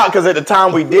worked out because at the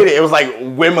time we did it, it was like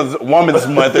Women's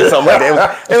Month or something like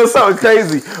that. It was something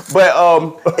crazy. But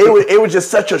it was just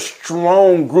such a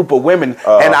strong group of women.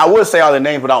 And I would say all their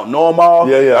names, but I don't know them all.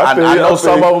 I know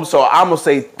some of them, so I'm gonna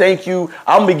say thank you.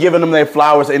 I'm gonna be giving them their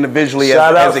flowers individually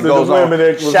as it goes on.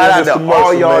 Shout out to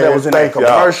all y'all that was in that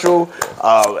commercial.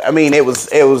 I mean, it was.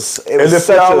 And if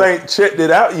y'all ain't checked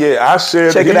it out yet, I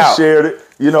shared it. He shared it.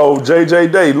 You know,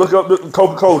 JJ DAE. Look up the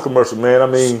Coca-Cola commercial, man. I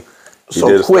mean, he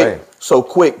did his thing. So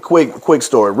quick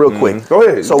story, real quick. Go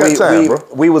ahead. So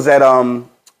we was at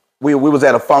we was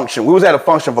at a function. We was at a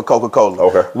function for Coca-Cola.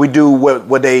 Okay. We do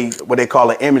what they call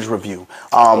an image review,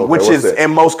 which is in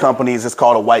most companies it's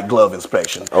called a white glove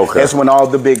inspection. Okay. That's when all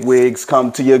the big wigs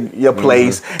come to your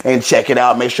place and check it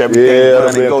out, make sure everything's done.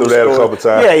 I've been through that a couple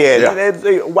times.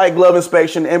 Yeah. White glove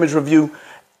inspection, image review,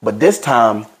 but this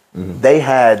time they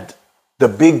had the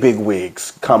big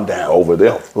wigs come down over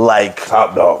them, like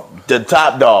top dog. The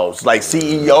top dogs, like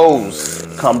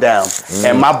CEOs, come down.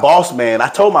 And my boss man, I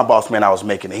told my boss man I was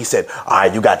making it. He said, all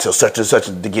right, you got till such and such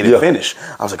to get it finished.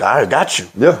 I was like, all right, got you.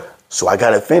 Yeah. So I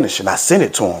got it finished and I sent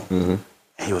it to him.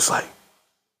 And he was like,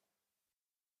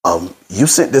 you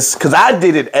sent this, because I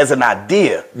did it as an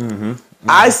idea.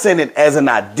 I sent it as an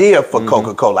idea for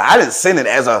Coca-Cola. I didn't send it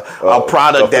as a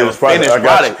product that was finished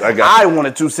product. I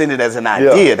wanted to send it as an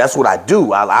idea. Yeah. That's what I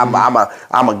do.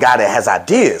 I'm a guy that has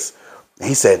ideas. And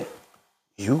he said,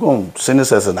 you gonna send this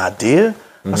as an idea?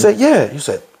 I said, yeah. He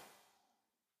said,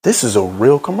 this is a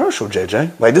real commercial,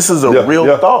 JJ. Like, this is a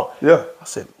real thought. Yeah. I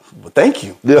said, well, thank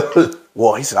you. Yeah.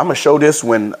 Well, he said, I'm gonna show this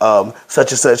when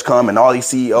such and such come and all these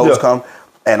CEOs come.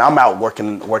 And I'm out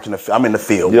working. I'm in the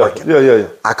field working. Yeah.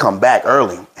 I come back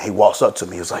early. He walks up to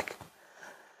me. He was like,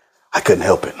 I couldn't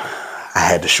help it. I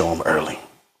had to show him early.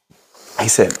 I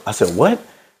said, what?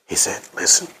 He said,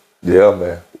 listen. Yeah,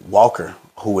 man. Walker,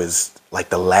 who is like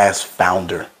the last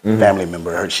founder, family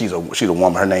member. She's a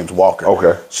woman. Her name's Walker.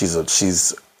 Okay. She's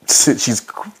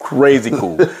crazy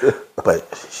cool. But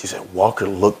she said, Walker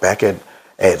looked back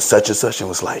at such and such and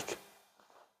was like,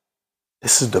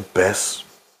 this is the best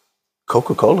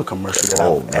Coca-Cola commercial that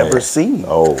I've ever seen.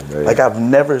 Oh, man. Like, I've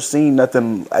never seen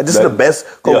nothing. This is the best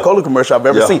Coca-Cola commercial I've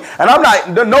ever seen. And I'm not,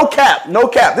 no cap.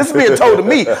 This is being told to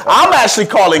me. I'm actually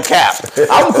calling cap.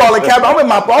 I'm calling cap. I'm in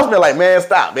my boss man like, man,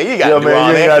 stop, man. You got to do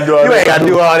all that. You ain't got to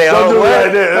do all that.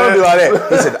 Don't do all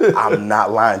that. He said, I'm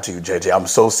not lying to you, JJ. I'm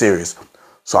so serious.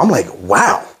 So I'm like,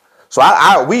 wow. So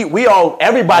we all,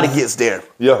 everybody gets there.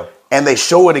 Yeah. And they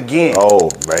show it again. Oh,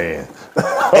 man.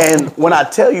 And when I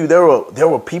tell you, there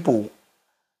were people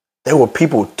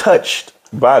touched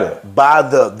by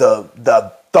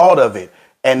the thought of it,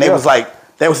 and he was like,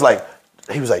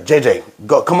 JJ,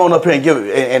 come on up here and give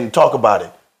it and talk about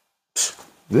it.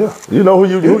 Yeah, you know who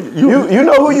you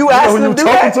know who you asking to do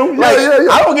that? Like,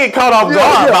 I don't get caught off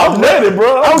guard. I'm ready,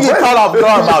 bro. I don't get caught off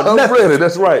guard about nothing. I'm ready.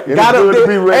 That's right. Got to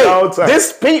be ready all the time.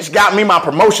 This speech got me my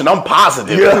promotion. I'm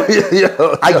positive.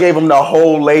 Yeah. I gave him the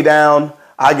whole lay down.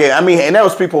 I mean, and there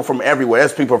was people from everywhere.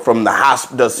 There's people from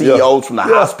the CEOs from the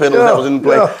hospitals that was in the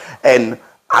place. And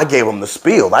I gave them the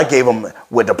spiel. I gave them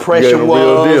what depression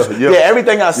was.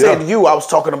 Everything I said to you, I was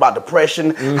talking about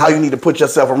depression, how you need to put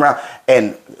yourself around.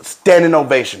 And standing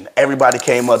ovation. Everybody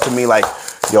came up to me like,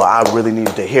 yo, I really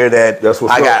needed to hear that. That's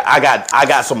what's I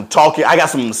got some talking. I got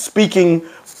some speaking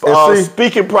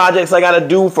projects I got to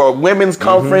do for a women's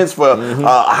conference, for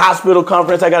a hospital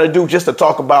conference I got to do just to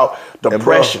talk about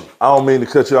depression. Bro, I don't mean to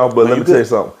cut you off, but let me tell you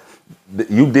something.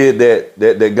 You did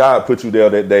that God put you there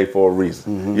that day for a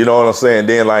reason. You know what I'm saying?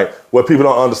 Then like what people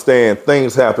don't understand,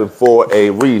 things happen for a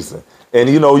reason. And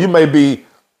you know, you may be,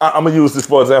 I'm gonna use this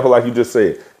for example, like you just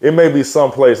said. It may be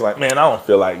someplace like, man, I don't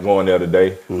feel like going there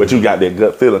today, but you got that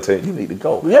gut feeling telling you need to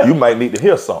go. You might need to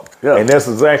hear something. And that's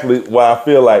exactly why I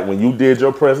feel like when you did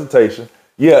your presentation,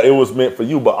 it was meant for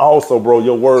you, but also, bro,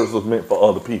 your words was meant for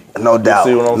other people. No doubt.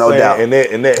 You see what I'm saying? Doubt.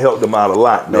 And that helped them out a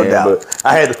lot, man. No doubt. But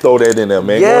I had to throw that in there,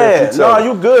 man. Yeah, no,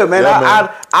 you good, man.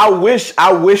 I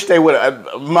wish they would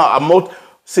have.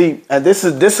 See, and this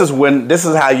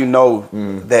is how you know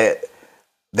that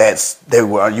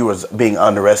you was being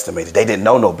underestimated. They didn't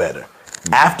know no better.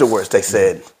 Afterwards, they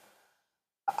said,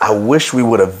 "I wish we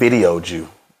would have videoed you."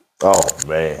 Oh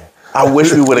man. I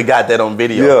wish we would have got that on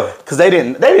video, because they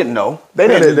didn't know. They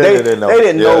didn't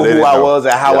know who I was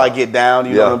and how I get down.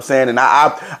 You know what I'm saying? And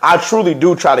I truly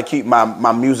do try to keep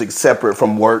my music separate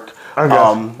from work. I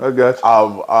got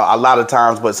you. A lot of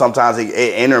times, but sometimes it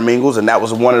intermingles, and that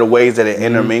was one of the ways that it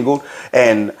intermingled.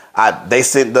 And they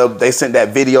sent that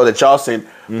video that y'all sent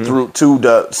through to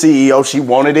the CEO. She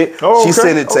wanted it. She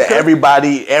sent it to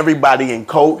everybody in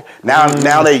Coke.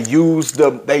 Now they use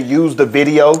the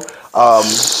video.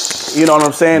 You know what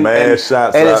I'm saying? Man,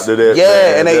 shots out to that.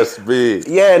 Yeah, man, that's big.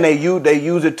 Yeah, and they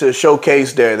use it to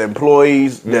showcase their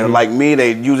employees. They're like me.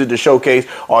 They use it to showcase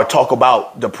or talk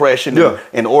about depression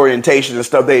and orientation and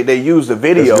stuff. They use the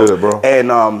video. That's good, bro.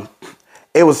 And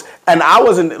it was. And I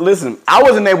wasn't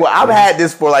able. I've had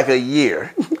this for like a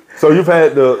year. So you've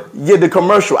had the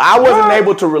commercial. I wasn't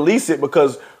able to release it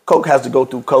because Coke has to go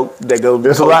through Coke. That goes.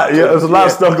 There's a lot. Yeah, there's a lot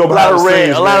of stuff go behind the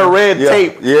scenes. A lot of red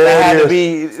tape. That had to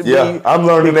be. I'm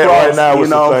learning that right now with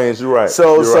some things. You're right.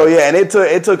 So and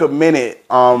it took a minute.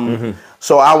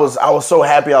 So I was so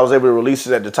happy I was able to release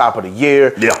it at the top of the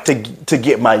year. To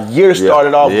get my year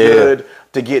started off good.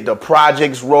 To get the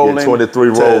projects rolling. Get 23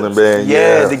 rolling,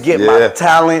 man. To get my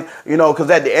talent. You know, because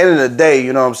at the end of the day,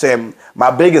 you know what I'm saying, my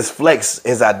biggest flex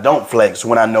is I don't flex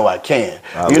when I know I can.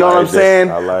 You know what I'm saying?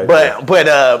 I like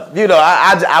but you know,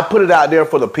 I put it out there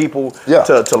for the people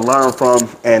to learn from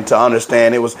and to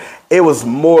understand. It was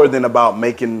more than about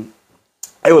making.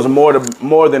 It was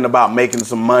more than about making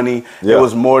some money. It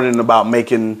was more than about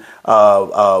making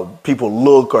people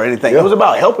look or anything. It was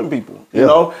about helping people. You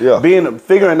know,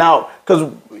 figuring out,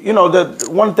 because you know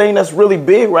the one thing that's really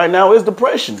big right now is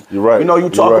depression. You're right. You know, you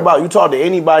talk to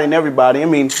anybody and everybody. I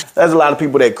mean, there's a lot of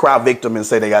people that cry victim and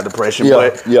say they got depression.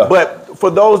 But for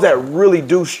those that really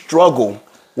do struggle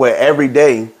with every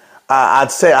day, I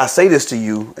say this to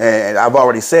you, and I've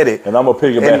already said it. And I'm gonna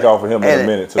piggyback off of him in a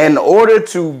minute too. In order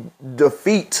to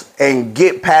defeat and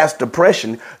get past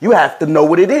depression, you have to know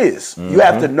what it is. You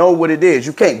have to know what it is.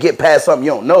 You can't get past something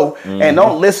you don't know, and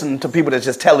don't listen to people that's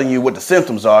just telling you what the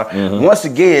symptoms are. Once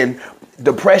again,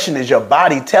 depression is your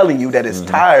body telling you that it's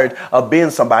tired of being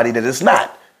somebody that it's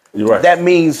not. You're right. That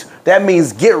means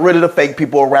get rid of the fake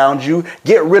people around you.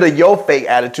 Get rid of your fake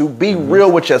attitude. Be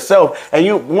real with yourself.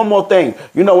 And one more thing.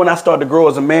 You know when I started to grow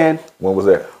as a man? When was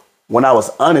that? When I was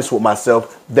honest with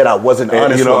myself that I wasn't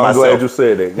honest with myself. I'm glad you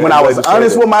said that. When I was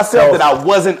honest with myself that I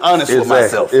wasn't honest with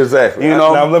myself. Exactly. You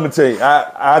know. Now let me tell you,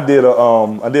 I did an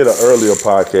earlier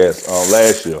podcast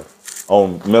last year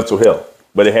on mental health,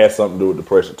 but it had something to do with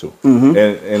depression too.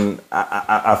 And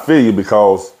I feel you,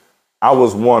 because I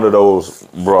was one of those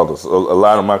brothers. A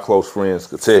lot of my close friends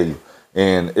could tell you.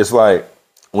 And it's like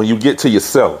when you get to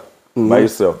yourself, by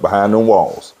yourself, behind them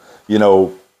walls, you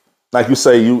know, like you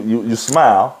say, you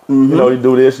smile, you know, you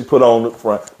do this, you put on the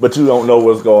front, but you don't know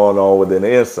what's going on within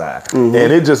the inside. And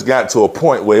it just got to a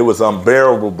point where it was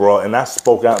unbearable, bro. And I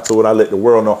spoke out to it. I let the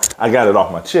world know. I got it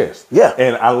off my chest.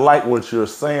 And I like what you're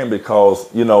saying,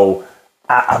 because, you know,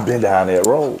 I've been down that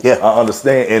road. I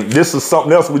understand. And this is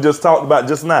something else we just talked about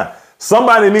just now.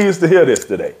 Somebody needs to hear this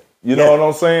today. You know what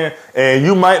I'm saying? And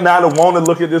you might not have wanted to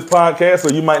look at this podcast,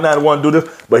 or you might not want to do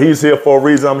this, but he's here for a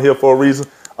reason. I'm here for a reason.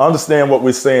 Understand what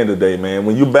we're saying today, man.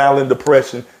 When you battling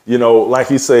depression, you know, like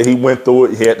he said, he went through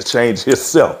it. He had to change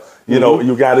himself. You know,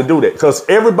 you got to do that, because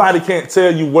everybody can't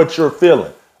tell you what you're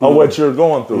feeling or what you're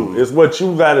going through. It's what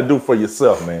you got to do for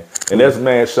yourself, man. And that's,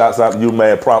 man, shouts out to you,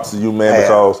 man. Props to you, man,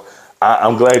 because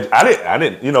I'm glad I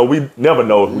didn't. You know, we never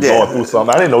know if we're going through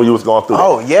something. I didn't know you was going through.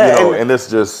 Oh yeah, you know, and it's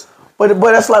just. But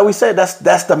that's like we said.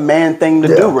 That's the man thing to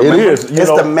do. Remember, it is. It's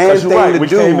the man thing to do. We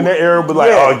came in that era, but like,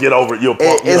 oh, get over it.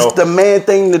 It's the man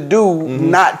thing to do,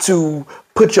 not to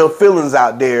put your feelings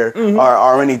out there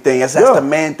or anything. That's the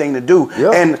man thing to do.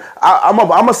 Yeah. And I'm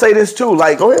gonna say this too.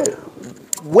 Like, go ahead.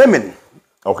 Women.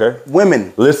 Okay.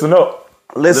 Women. Listen up.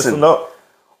 Listen up.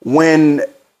 When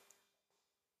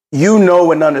you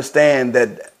know and understand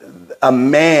that a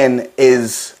man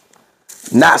is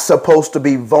not supposed to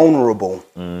be vulnerable,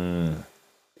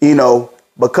 you know,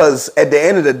 because at the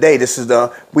end of the day,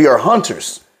 we are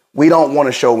hunters. We don't want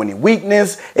to show any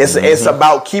weakness. It's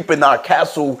about keeping our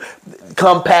castle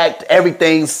compact,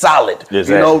 everything solid.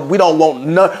 Exactly. You know, we don't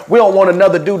want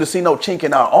another dude to see no chink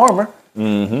in our armor. We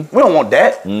don't want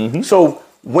that. So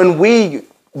when we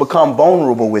become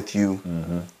vulnerable with you,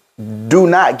 do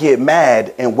not get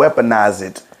mad and weaponize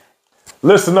it.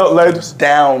 Listen up, ladies.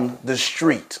 Down the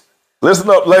street. Listen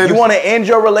up, ladies. You want to end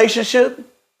your relationship?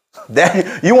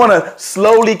 You want to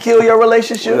slowly kill your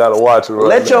relationship? You gotta watch it. Right?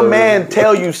 Let your man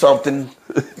tell you something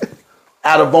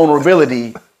out of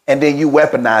vulnerability, and then you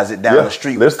weaponize it down the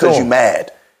street because you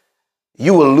mad.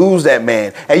 You will lose that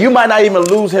man, and you might not even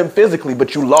lose him physically,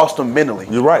 but you lost him mentally.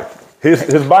 You're right.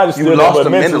 His body's still there, but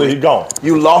mentally he's gone.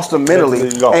 You lost him mentally.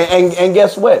 And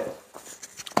guess what?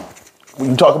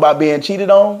 When you talk about being cheated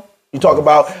on, you talk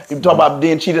about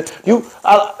being cheated.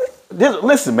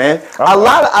 Listen, man. A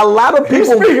lot of people. He's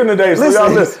speaking today. So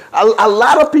listen. A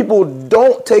lot of people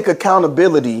don't take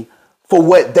accountability for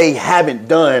what they haven't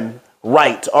done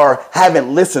right or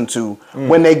haven't listened to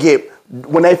when they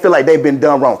feel like they've been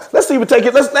done wrong. Let's even take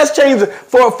it. Let's change it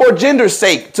for gender's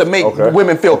sake to make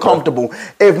women feel comfortable.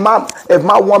 If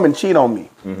my woman cheat on me,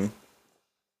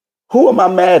 who am I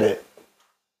mad at?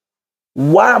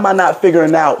 Why am I not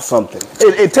figuring out something?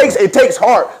 It takes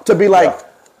heart to be like,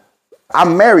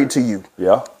 I'm married to you.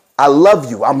 Yeah. I love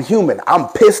you. I'm human. I'm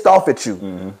pissed off at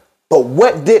you. But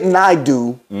what didn't I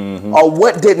do or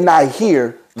what didn't I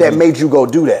hear that made you go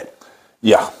do that?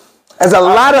 Yeah. There's a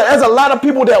lot of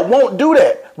people that won't do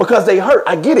that because they hurt.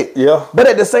 I get it. Yeah. But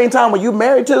at the same time, when you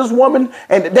married to this woman,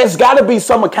 and there's got to be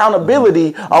some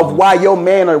accountability of why your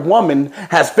man or woman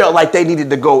has felt like they needed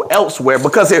to go elsewhere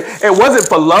because it wasn't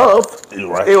for love.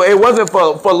 Right. It wasn't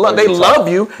for love. They love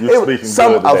you. It was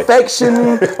some affection,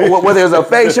 whether it's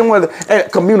affection, whether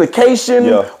communication,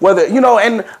 whether, you know,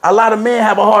 and a lot of men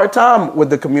have a hard time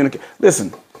with the communication.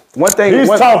 Listen. One thing he's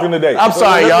talking today. I'm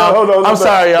sorry, y'all. Hold on. I'm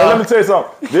sorry, y'all. Let me tell you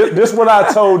something. This is what I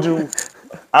told you.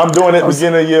 I'm doing at the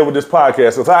beginning of the year with this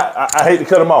podcast because I hate to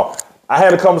cut him off. I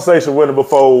had a conversation with him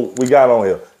before we got on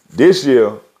here. This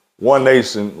year, One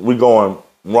Nation, we going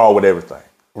raw with everything.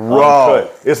 Raw.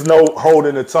 It's no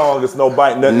holding the tongue. It's no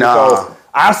biting nothing. Because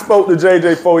I spoke to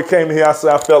JJ before he came here. I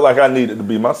said I felt like I needed to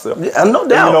be myself. Yeah, no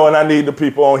doubt. You know, and I need the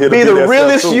people on here to be the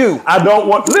realest you. I don't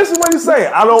want. Listen what he's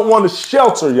saying. I don't want to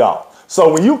shelter y'all.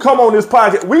 So when you come on this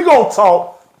podcast, we gonna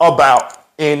talk about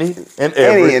any and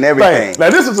everything. Now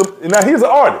now he's an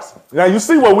artist. Now you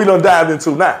see what we done dived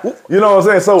into now. You know what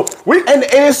I'm saying? So we can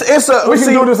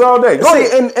do this all day.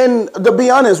 And to be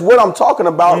honest, what I'm talking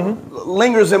about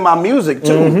lingers in my music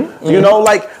too. You know,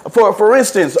 like for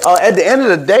instance, at the end of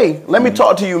the day, let me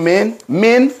talk to you, men.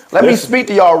 Let me speak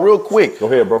to y'all real quick. Go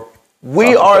ahead, bro.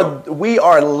 We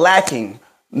are lacking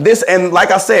this, and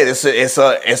like I said,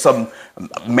 it's a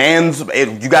man's.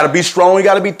 You got to be strong. You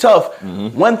got to be tough.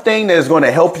 One thing that is going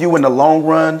to help you in the long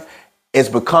run is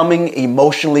becoming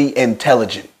emotionally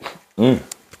intelligent.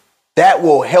 That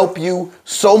will help you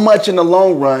so much in the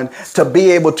long run to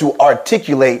be able to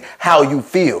articulate how you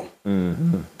feel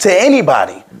to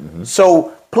anybody.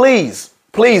 So please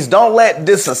don't let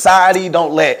this society,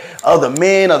 don't let other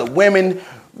men, other women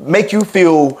make you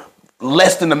feel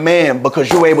less than a man because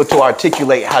you're able to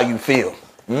articulate how you feel.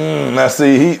 Now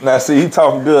see, he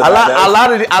talking good. A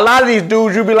lot of these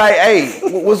dudes, you be like, hey,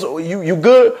 you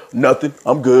good? Nothing.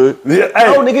 I'm good. Yeah,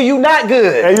 hey. No, nigga, you not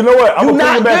good. Hey, you know what? I'm gonna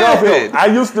bring it back off here. I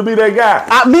used to be that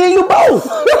guy. Me and you both.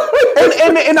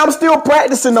 and I'm still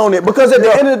practicing on it because at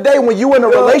the end of the day, when you in a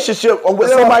relationship or with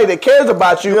somebody that cares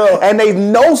about you and they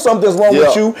know something's wrong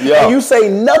with you and you say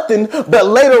nothing, but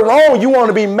later on you want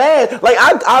to be mad. Like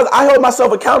I hold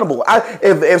myself accountable.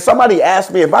 If somebody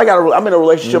asks me if I'm in a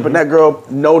relationship and that girl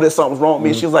noticed something's wrong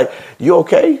with me, she's like, "You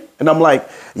okay?" And I'm like,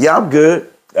 "Yeah, I'm good."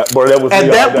 Bro, that was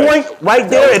at that point, right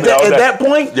there, at that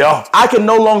point, I can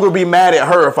no longer be mad at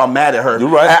her if I'm mad at her. You're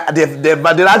right. Did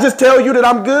I just tell you that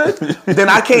I'm good? Then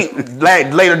I can't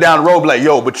later down the road be like,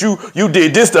 yo, but you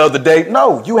did this the other day.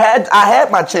 No, I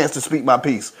had my chance to speak my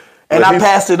piece. And I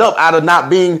passed it up out of not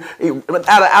being,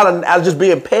 out of just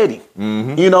being petty.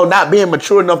 You know, not being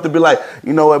mature enough to be like,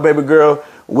 you know what, baby girl,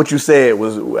 what you said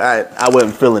was, I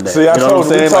wasn't feeling that. See, I told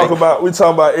you, we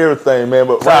talk about everything, man.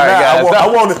 But right now,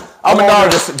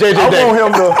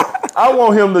 I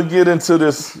want him to get into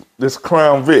this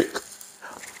Crown Vic.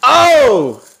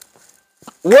 Oh,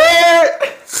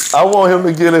 what? I want him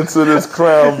to get into this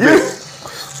Crown Vic.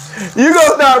 You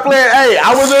gonna start playing? Hey,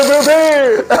 I was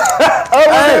prepared. I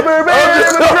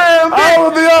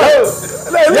was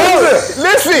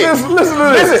Listen to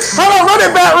this. Hold on, run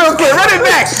it back real quick. Run it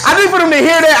back. I need for them to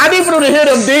hear that. I need for them to hear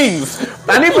them dings.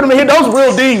 I need for them to hear those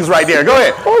real dings right there. Go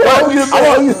ahead.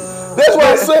 That's what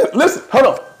I said. Listen, hold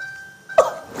on.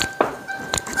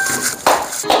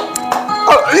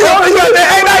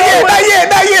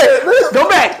 Not yet. Go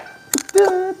back.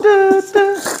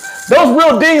 Those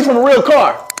real dings from a real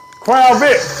car. Crown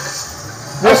Vic.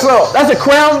 What's up? That's a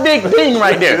Crown Vic ding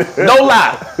right there. No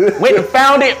lie. Went and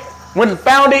found it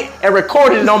and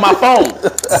recorded it on my phone.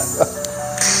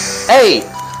 Hey.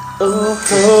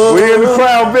 We in the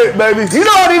Crown Vic, baby. You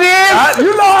know what it is?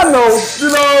 You know I know. You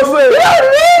know what I'm saying? You know what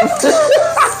it is?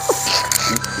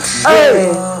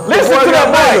 Hey, listen to that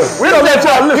boy. We don't let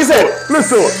y'all listen.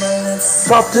 Listen to it.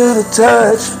 Soft to the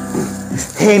touch.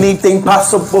 Anything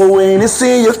possible when it's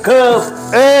in your cup.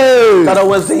 Hey. Thought I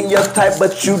was in your type,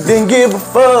 but you didn't give a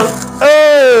fuck.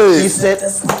 Hey. She said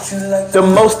that's what you like the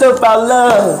most about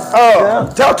love. Oh,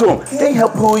 talk to him. Can't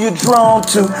help who you're drawn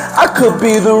to. I could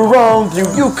be the wrong you.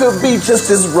 You could be just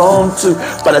as wrong too.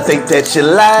 But I think that you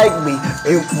like me.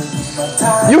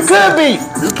 You could be.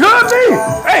 You could be.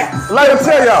 Hey, let me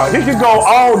tell y'all, he can go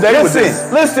all day with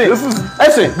this. Listen.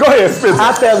 Go ahead, spit it.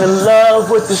 I fell in love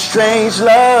with the strange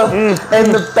love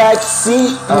in the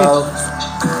backseat of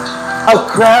a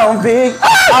Crown Vic.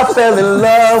 I fell in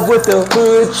love with the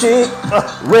hood chick,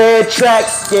 red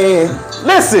tracks, yeah.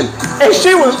 Listen, and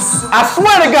she was, I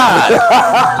swear to God,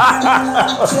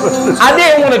 I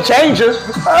didn't want to change her.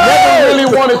 Never really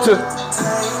wanted to.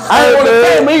 I didn't want to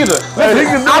pay him either.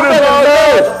 Listen, I fell in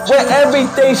love with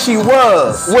everything she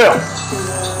was. Well,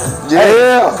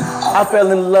 yeah. I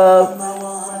fell in love.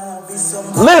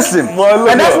 Listen,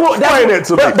 and that's what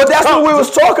we was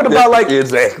talking about. Like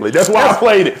exactly, that's why I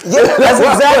played it. Yeah, that's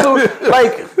exactly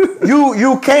like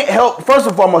you can't help. First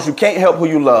and foremost, you can't help who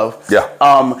you love. Yeah.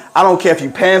 I don't care if you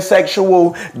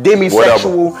pansexual,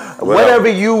 demisexual, whatever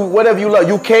you love.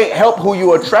 You can't help who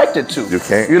you're attracted to. You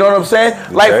can't. You know what I'm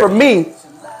saying? Like for me,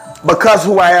 because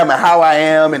who I am and how I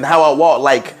am and how I walk,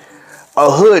 like. A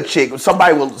hood chick,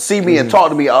 somebody will see me and talk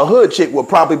to me. A hood chick will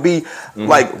probably be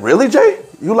like, "Really, Jay?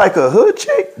 You like a hood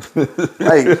chick?"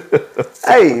 Like,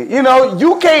 hey, you know,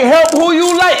 you can't help who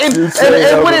you like. And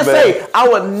what it say? I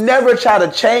would never try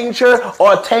to change her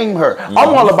or tame her. I'm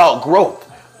all about growth.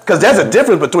 Because there's a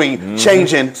difference between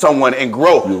changing someone and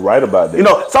growth. You're right about that. You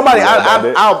know, somebody,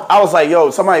 I was like,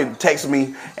 yo, somebody texted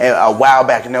me a while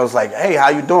back and they was like, hey, how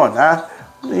you doing? Huh?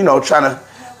 You know, trying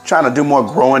to do more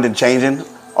growing than changing.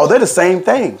 Oh, they're the same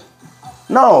thing.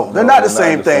 No, they're not the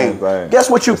same thing. Guess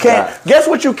what you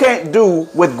can't do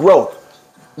with growth?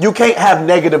 You can't have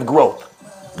negative growth.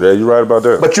 Yeah, you're right about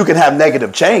that. But you can have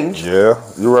negative change. Yeah,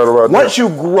 you're right about that. Once you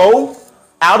grow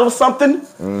out of something,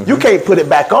 you can't put it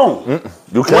back on.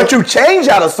 You can't. Once you change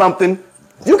out of something,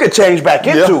 you can change back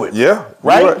into it. Yeah.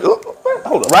 Right?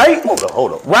 Hold on. Right?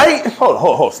 Hold on. Right? Hold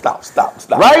on. Stop.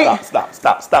 Right? Stop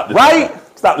this. Right?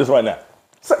 Stop this right now.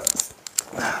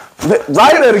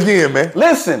 Right that again, man.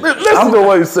 Listen to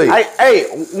what you say. Hey,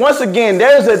 once again,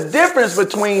 there's a difference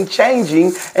between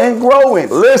changing and growing.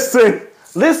 Listen.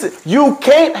 You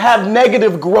can't have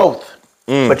negative growth,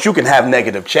 but you can have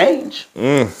negative change.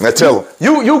 Now tell them.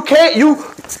 You can't.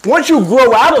 Once you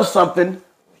grow out of something,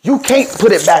 you can't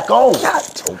put it back on.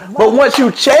 But once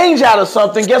you change out of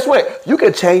something, guess what? You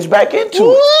can change back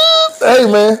into it. Hey,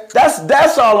 man.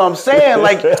 That's all I'm saying.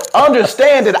 Like,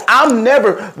 understand that I'm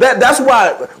never, that's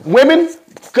why women,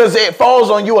 because it falls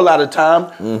on you a lot of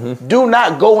time, do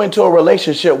not go into a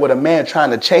relationship with a man trying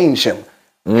to change him.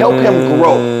 Help him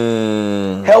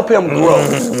grow. Help him grow.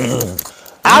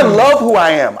 I love who I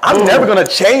am. I'm never gonna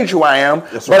change who I am,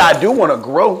 but I do want to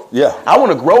grow. Yeah, I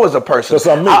want to grow as a person.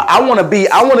 I want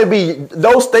to be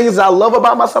those things I love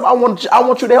about myself. I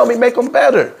want you to help me make them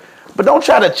better. But don't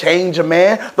try to change a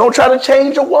man. Don't try to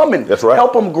change a woman. That's right.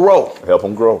 Help them grow. Help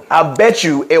them grow. I bet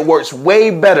you it works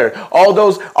way better. All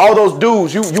those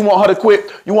dudes, you want her to quit.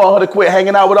 You want her to quit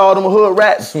hanging out with all them hood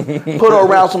rats. Put her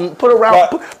around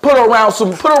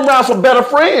some better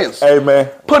friends. Hey, man.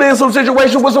 Put her in some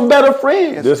situation with some better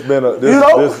friends. We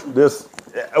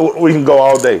can go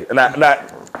all day. And I'm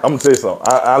gonna tell you something.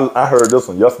 I heard this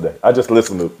one yesterday. I just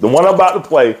listened to it. The one I'm about to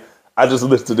play. I just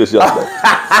listened to this yesterday.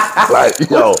 Like,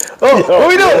 yo. What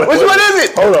we doing? Which one is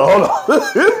it? Hold on.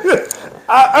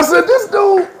 I said, this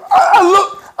dude,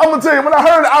 I'm going to tell you, when I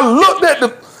heard it, I looked at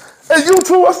you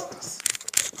two.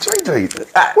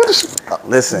 JJ, what is she?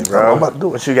 Listen, bro. I'm about to do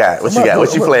it. What you got? What you got?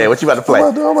 What you playing? What you about to play?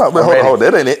 Hold on.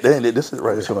 That ain't it. This is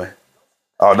right here. Which one?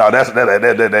 Oh, no,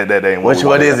 that ain't Which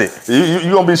one is it?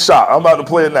 You're going to be shocked. I'm about to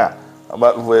play it now.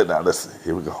 Let's see.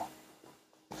 Here we go.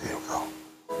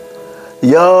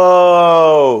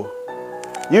 Yo,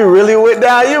 you really went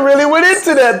down. You really went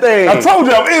into that thing. I told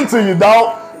you I'm into you,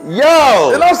 dog.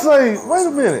 Yo. And I say, wait a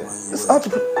minute. It's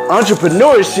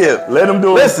entrepreneurship. Let him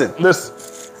do it. Listen.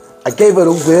 I gave her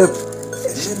the whip.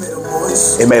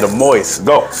 It made her moist.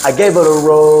 Go. I gave her the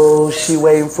rose. She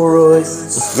waiting for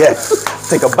us. Yes.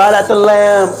 Take a bite at the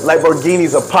lamb like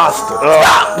Borghini's a pasta.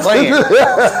 Stop playing.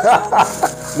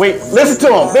 Wait, listen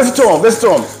to him.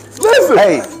 Listen.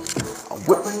 Hey.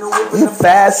 You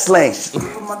fast slang.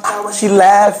 She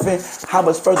laughing. How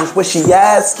much further is what she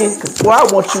asking? Cause boy, I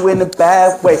want you in the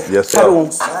bad way. Yes, sir.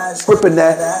 Ripping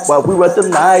that while we run the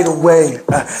night away.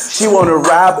 She wanna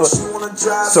ride, but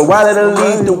so why let her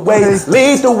lead the way?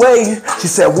 Lead the way. She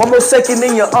said, one more second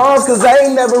in your arms, cause I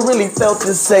ain't never really felt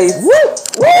this safe. Woo!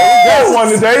 Woo! That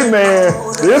one today, man.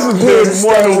 This is good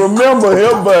one to remember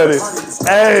here, buddy.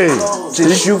 Hey.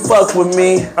 Just you fuck with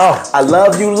me. Oh. I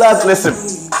love you, love. Listen.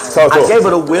 I gave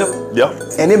her the whip.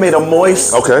 Yep. And it made her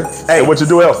moist. Okay. Hey, and what you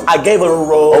do else? I gave her the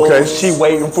roll. Okay. She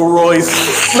waiting for Royce.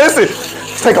 Listen.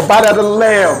 Take a bite out of the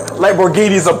lamb like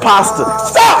Borghini's a pasta.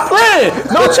 Stop playing.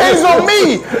 No change on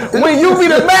me. When you be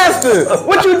the master.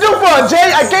 What you do for her,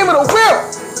 Jay? I gave her the whip.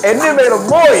 And then made her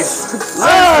moist.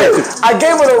 Listen, I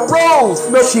gave her the rose.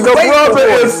 The brother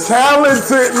is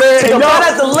talented, man. Take a bite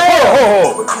out the lamb.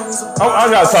 Hold.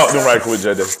 I gotta talk to him right quick,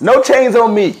 JJ. No chains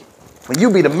on me. When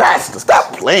you be the master,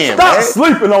 stop playing, Stop man.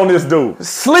 sleeping on this dude.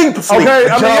 Sleep. Okay,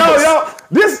 I mean, y'all,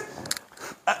 this,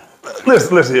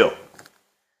 listen here.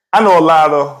 I know a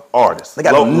lot of artists. They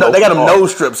got them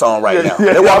nose strips on right now.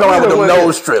 They walk around with them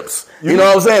nose strips. You know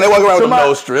what I'm saying? They walk around with them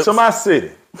nose strips. To my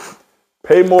city,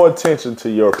 pay more attention to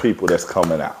your people that's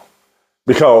coming out.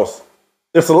 Because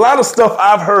there's a lot of stuff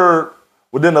I've heard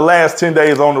within the last 10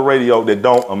 days on the radio that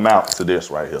don't amount to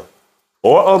this right here.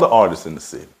 Or other artists in the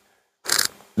city.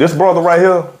 This brother right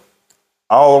here,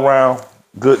 all around,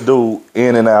 good dude,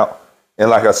 in and out. And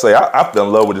like I say, I fell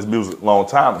in love with his music a long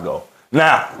time ago.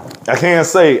 Now, I can't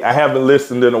say I haven't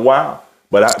listened in a while,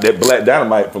 but that Black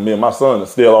Dynamite for me and my son is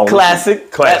still on. Classic.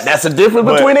 That's the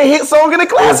difference between a hit song and a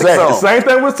classic song. Same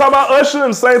thing we're talking about Usher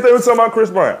and the same thing we're talking about Chris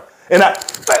Brown. And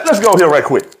let's go here right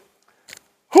quick.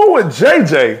 Who would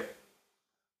JJ...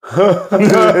 Who would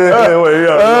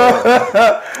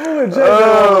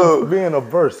JJ being a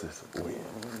versus with?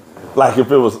 Like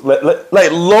if it was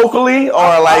like locally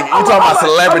or like you talking about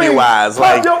celebrity wise?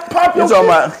 Like you talking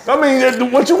about? I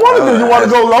mean, what you want to do? You want to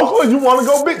go local or you want to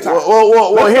go big time?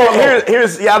 Well,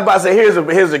 here's I was about to say here's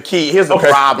the key. Here's the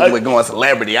problem with going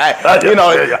celebrity. The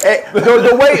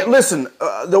way listen,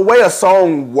 the way a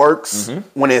song works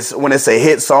when it's a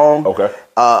hit song. Okay.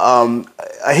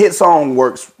 A hit song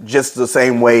works just the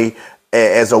same way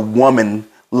as a woman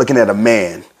looking at a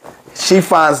man. She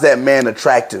finds that man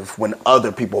attractive when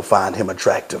other people find him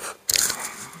attractive.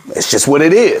 It's just what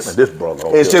it is. This brother.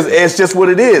 It's just what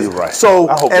it is. You're right. So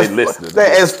I hope they listen.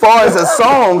 As far as a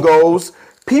song goes,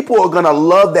 people are gonna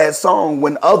love that song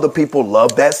when other people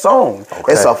love that song.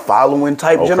 Okay. It's a following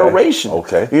type generation.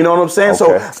 Okay. You know what I'm saying?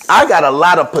 Okay. So I got a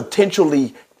lot of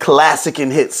potentially classic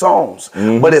and hit songs,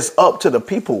 but it's up to the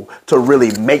people to really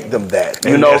make them that.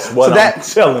 You know, that's what I'm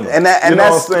telling them. And that's what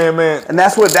I'm saying, man. And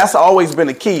that's always been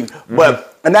a key.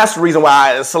 But and that's the reason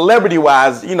why, celebrity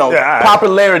wise,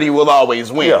 popularity will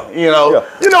always win. You know.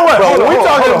 You know what? But we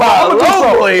talking about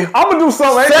locally. I'm gonna do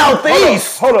something.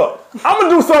 Southeast. Hold up. I'm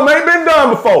gonna do something ain't been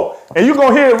done before, and you're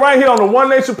gonna hear it right here on the One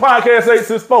Nation Podcast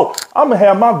 864. I'm gonna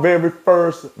have my very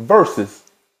first verses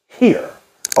here,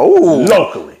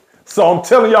 locally. So I'm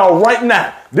telling y'all right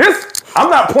now, I'm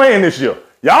not playing this year.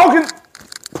 Y'all can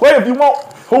play if you want.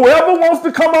 Whoever wants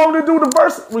to come on and do the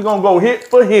verse, we're going to go hit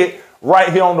for hit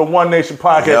right here on the One Nation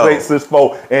Podcast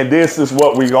 864, and this is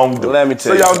what we're going to do. Let me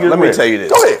tell you. Let me tell you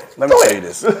this. Go ahead. Let me tell you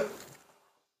this.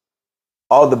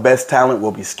 All the best talent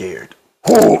will be scared.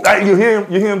 You hear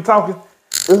him talking?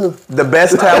 The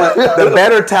best talent, the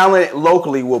better talent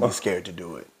locally will be scared to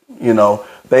do it. You know,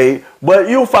 but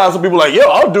you'll find some people like,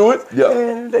 I'll do it.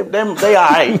 Yeah, they all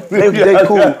right. They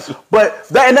cool. But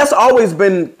that's always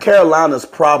been Carolina's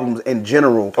problems in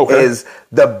general. Is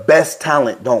the best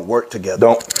talent don't work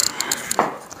together.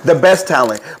 The best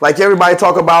talent. Like everybody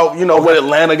talk about, you know, what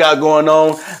Atlanta got going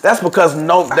on. That's because they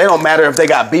don't matter if they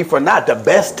got beef or not. The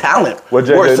best talent works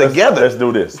together. Let's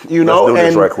do this. You know, let's do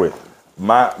this right quick.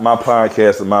 My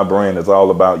podcast and my brand is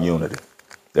all about unity.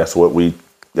 That's what we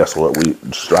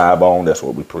strive on. That's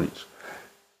what we preach.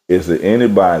 Is there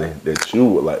anybody that you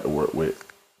would like to work with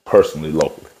personally,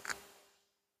 locally?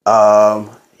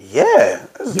 Yeah.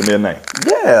 Give me a name.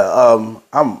 Yeah.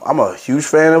 I'm a huge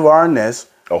fan of RNS.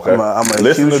 Okay.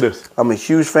 Listen to this. I'm a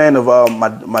huge fan of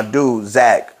my dude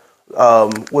Zach.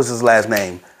 What's his last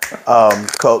name?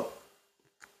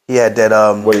 He had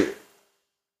that. Wait.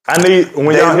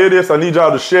 When y'all hear this, I need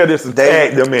y'all to share this and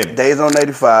tag them in it. Days on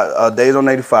 85. Days on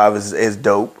 85 is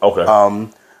dope. Okay.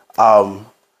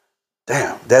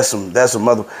 Damn, that's some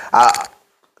other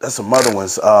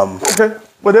ones. Okay.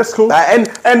 Well, that's cool. And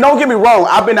don't get me wrong,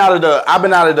 I've been out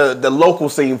of the local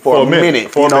scene for a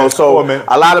minute. So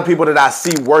a lot of people that I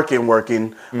see working.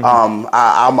 Mm-hmm.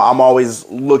 I'm always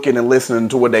looking and listening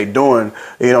to what they're doing.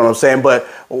 You know what I'm saying? But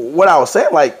what I was saying,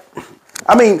 like,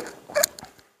 I mean,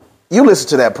 you listen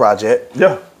to that project.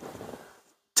 Yeah.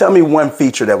 Tell me one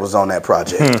feature that was on that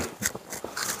project.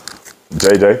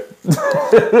 JJ.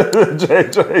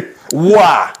 JJ.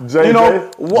 Why? JJ. You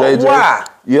know JJ. Why?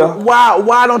 Yeah.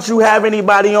 Why don't you have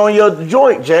anybody on your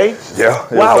joint, Jay? Yeah.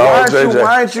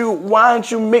 Why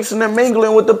aren't you mixing and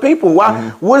mingling with the people? Why?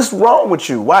 Mm-hmm. What's wrong with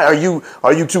you? Why are you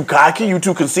too cocky? You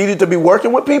too conceited to be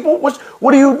working with people? What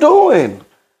are you doing?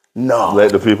 No.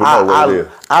 Let the people know what it is.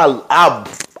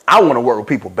 I want to work with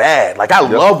people bad. Like I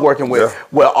love working with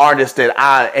artists that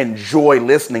I enjoy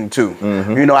listening to.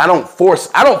 Mm-hmm. You know, I don't force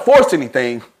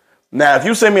anything. Now, if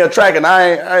you send me a track and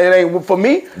it ain't for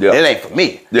me, it ain't for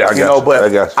me. Yeah, I got you.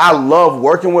 But I love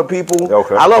working with people.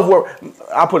 Okay.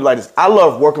 I put it like this. I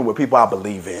love working with people I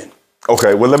believe in.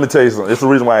 Okay, well, let me tell you something. It's the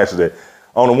reason why I answered that.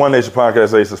 On the One Nation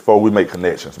Podcast Aces 4, we make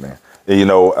connections, man. And, you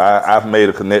know, I've made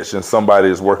a connection. Somebody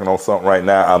is working on something right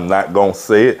now. I'm not going to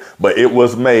say it, but it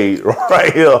was made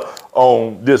right here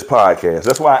on this podcast.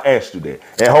 That's why I asked you that.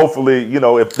 And hopefully, you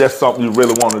know, if that's something you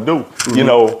really want to do, you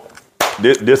know,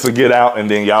 this will get out and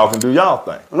then y'all can do y'all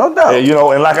thing. No doubt. And, you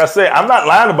know, and like I said, I'm not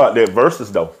lying about that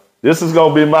verses, though. This is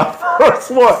gonna be my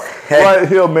first one right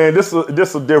here, man. This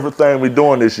is a different thing we're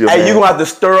doing this year. Hey, man. you're gonna have to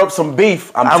stir up some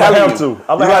beef. I'm telling you.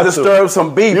 I'm gonna have to stir up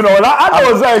some beef. You know, and I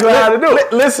know exactly how to do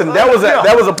it. Listen, that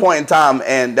was a point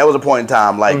in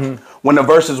time, like when the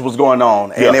verses was going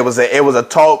on, and it was a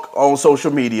talk on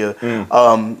social media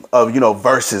of, you know,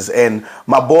 verses, and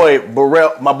my boy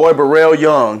Burrell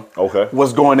Young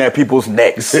was going at people's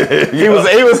necks. He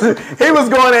was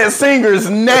going at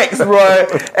singers' necks, bro,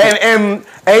 and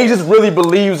he just really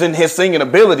believes in his singing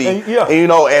ability. And, you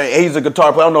know, and he's a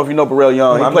guitar player. I don't know if you know Burrell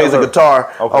Young. He plays a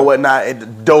guitar or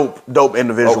whatnot. Dope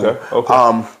individual.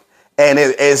 Okay. And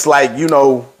it's like, you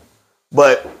know,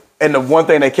 and the one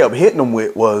thing they kept hitting him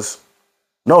with was,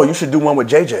 no, you should do one with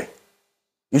JJ.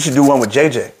 You should do one with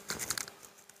JJ.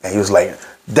 And he was like,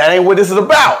 that ain't what this is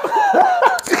about.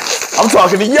 I'm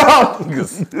talking to y'all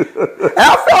niggas. And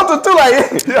I felt it too, like,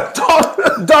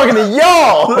 talking to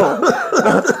y'all.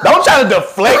 Don't try to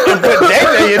deflect and put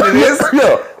JJ into this.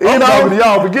 I'm talking to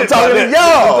y'all. I'm talking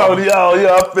to y'all.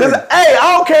 Hey,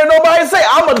 I don't care what nobody say.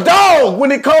 I'm a dog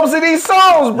when it comes to these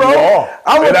songs, bro.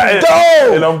 I'm a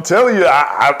dog. And I'm telling you,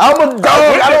 I'm a dog.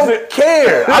 I don't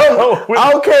care. I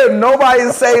don't care if nobody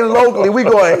say locally. We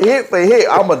going hit for hit.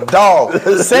 I'm a dog.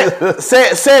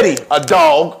 Seti, a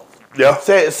dog. Yeah.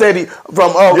 Said he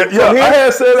from here. I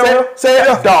had said on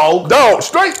said dog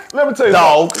straight. Let me tell you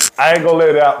dog. Something. I ain't gonna let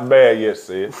it out bad yet,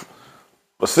 said.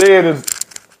 But said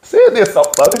this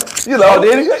something funny. You know,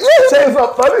 did he? Yeah, said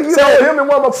something funny. You know, him and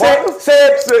one of my partners.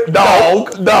 Said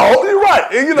dog. You're right.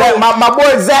 And you know, my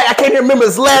boy Zach, I can't even remember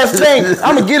his last name.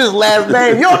 I'm gonna get his last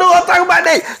name. You don't know what I'm talking about,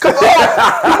 Nate. Come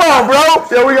on, bro.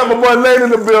 Yeah, we got my boy Lane in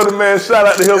the building, man. Shout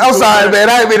out to him. I'm sorry, man.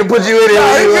 I ain't mean to put you in here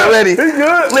when you already. He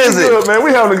good. Listen, he good, man.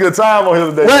 We having a good time on here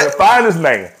today. Man. Find his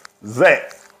name,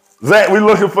 Zach. Zach, we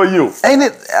looking for you. Ain't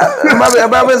it? Am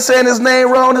I been saying his name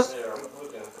wrong?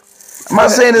 Am I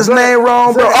saying his name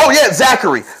wrong, bro? Oh yeah,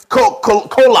 Zachary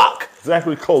Kolak.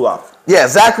 Zachary Kolak. Yeah,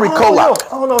 Zachary Kolak. I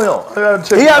don't know him.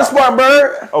 He out of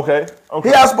Spartanburg. Okay.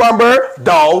 He out of Spartanburg.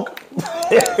 Dog.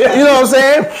 You know what I'm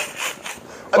saying?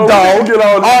 Dog.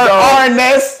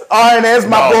 RNS,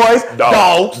 my boys.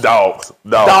 Dogs.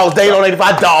 They don't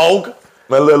 85. Dog.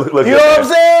 Man, look, you know what I'm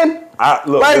saying?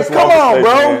 Like, come on,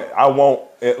 bro. Man, I won't.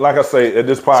 Like I say, at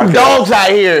this podcast, some dogs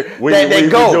out here we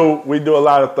do a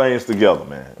lot of things together,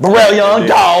 man. Burrell Young,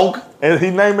 dog. And he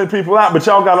naming people out, but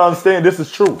y'all gotta understand this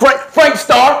is true. Frank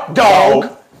Starr,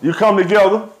 dog. You come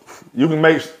together, you can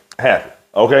make happen.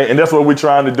 Okay, and that's what we're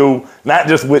trying to do, not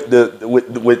just with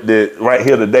the right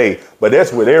here today, but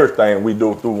that's with everything we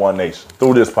do through One Nation,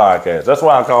 through this podcast. That's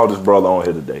why I called this brother on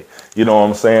here today. You know what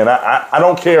I'm saying? I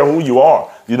don't care who you are.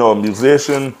 You know, a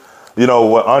musician, you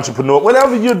know, an entrepreneur,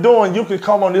 whatever you're doing, you can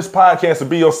come on this podcast and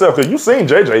be yourself. Because you seen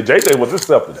JJ. JJ was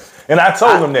himself today. And I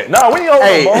told him that. No, we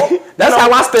ain't over, that's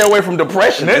how I stay away from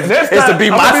depression. Next is time, to be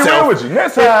I'm myself. gonna be real with you.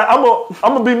 Next time,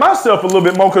 I'm gonna be myself a little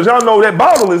bit more because y'all know that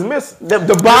bottle is missing. The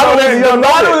bottle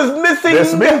is missing.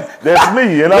 That's me. That's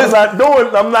me. And I'm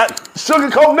not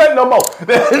sugarcoating that no more.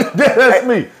 That's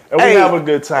me. And we have a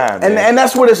good time. And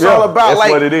that's what it's all about. That's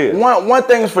like, what it is. One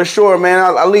thing's for sure, man.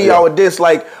 I'll leave y'all with this.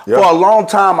 Like, for a long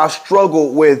time, I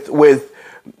struggled with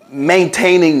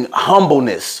maintaining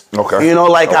humbleness. Okay. You know,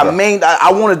 like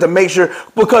I wanted to make sure,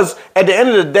 because at the end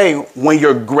of the day, when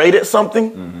you're great at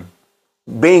something,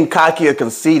 being cocky or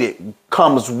conceited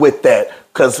comes with that.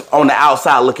 Because on the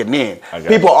outside looking in,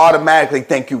 people automatically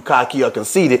think you cocky or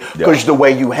conceited because the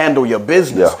way you handle your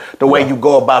business, the way you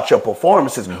go about your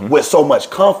performances with so much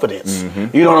confidence.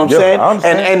 You know what I'm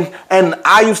saying? And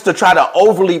I used to try to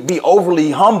be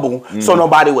overly humble so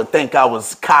nobody would think I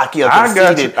was cocky or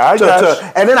conceited. I got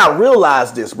you. And then I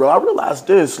realized this, bro. I realized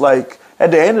this, like,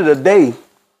 at the end of the day,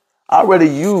 I'd rather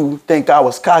you think I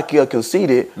was cocky or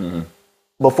conceited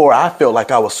before I felt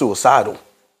like I was suicidal.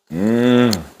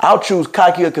 I'll choose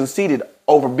cocky or conceited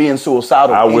over being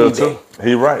suicidal. I will too.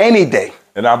 He right. Any day.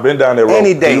 And I've been down that road.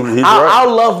 Any day.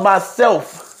 I'll love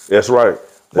myself. That's right.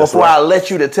 Before I let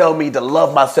you to tell me to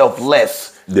love myself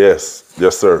less. Yes.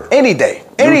 Yes, sir. Any day.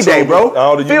 Any day, bro.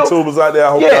 All the YouTubers out there,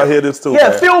 I hope y'all hear this too.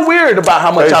 Yeah, feel weird about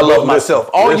how much I love myself.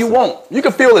 All you want. You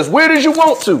can feel as weird as you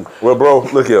want to. Well, bro,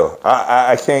 look here.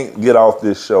 I can't get off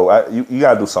this show. You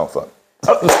gotta do something for me.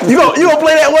 You gonna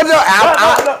play that one?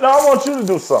 No, I want you to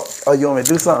do something. Oh, you want me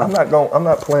to do something? I'm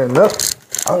not playing nothing.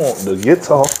 I want the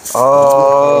guitar.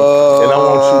 And I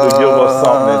want you to give us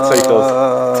something and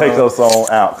take us on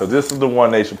out. Because this is the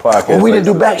One Nation podcast. Well, we didn't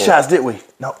do back shots, did we?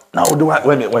 No, wait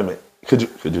a minute. Could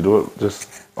you do it just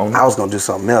on I was gonna do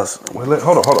something else. Well,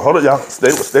 hold on, y'all.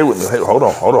 Stay with me. Hey, hold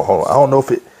on. I don't know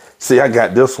if it. See, I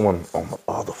got this one on my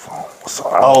other phone.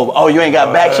 So you ain't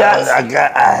got back shots? I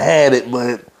had it,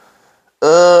 but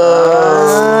oh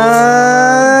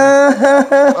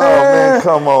man,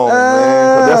 come on,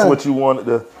 man. 'Cause that's what you wanted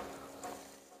to.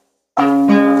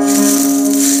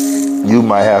 You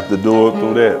might have to do it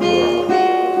through that, bro.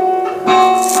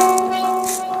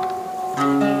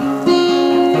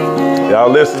 Y'all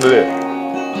listen to this.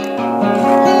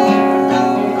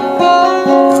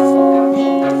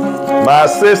 My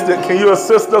assistant, can you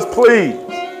assist us, please?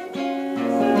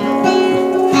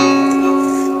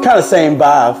 Kind of same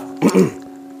vibe.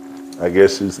 I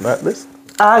guess she's not listening.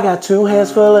 I got 2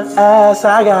 hands full of ass.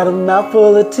 I got a mouth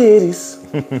full of titties.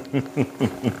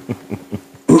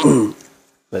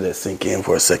 Let that sink in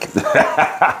for a second.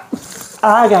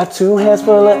 I got 2 hands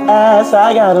full of ass.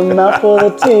 I got a mouth full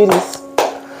of titties.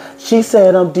 She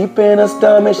said I'm deep in her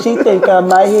stomach. She think I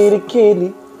might hit a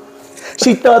kidney.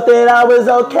 She thought that I was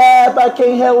on cap. I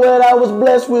can't help what I was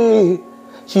blessed with.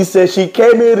 She said she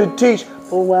came here to teach,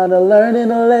 but wound up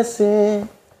learning a lesson.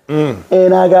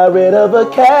 And I got rid of her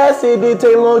cast. It didn't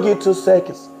take long, it took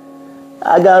seconds.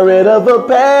 I got rid of her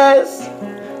past.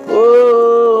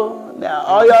 Oh, now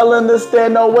all y'all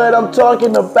understand know what I'm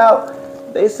talking about.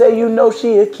 They say you know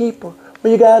she a keeper, but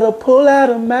you gotta pull out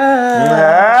a mouth.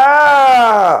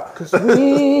 Yeah. Cause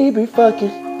we be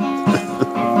fucking.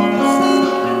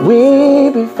 We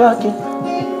be fucking.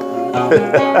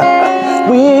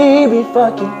 We be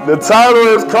fucking. The title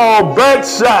is called Back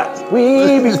Shots.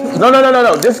 We be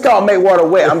no. This is called Make Water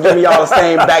Wet. I'm giving y'all the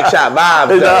same back shot vibes.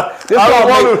 This is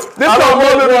called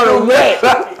Make Water Wet.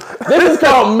 This is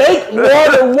called Make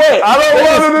Water Wet. I don't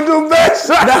want her to do back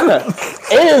shots.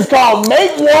 It is called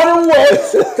Make Water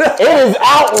Wet. It is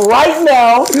out right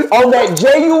now on that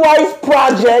JUIce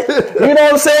project. You know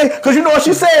what I'm saying? Because you know what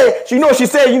she said.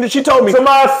 She told me. To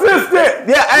my assistant.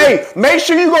 Yeah, hey, make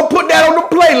sure you gonna put that on the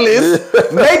playlist.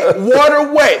 Make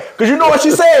Water Wet. Because you know what she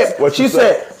said?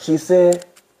 She said,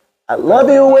 I love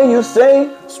it when you sing.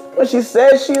 When she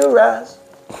said she'll rise.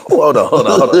 Hold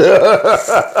on.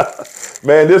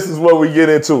 Man, this is what we get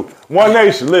into. One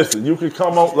Nation, listen, you can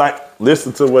come on,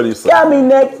 listen to what he said. Got me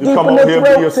neck deep in the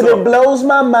throat till it blows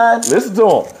my mind. Listen to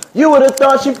him. You would have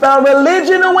thought she found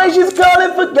religion the way she's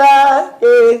calling for God.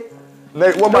 Yeah.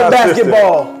 Nate, what my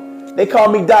basketball. They call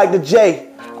me Dr. J.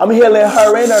 I'm healing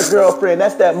her and her girlfriend.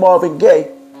 That's that Marvin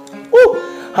Gaye. Woo.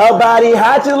 Her body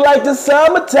hot just like the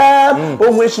summertime.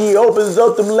 But when she opens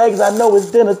up them legs, I know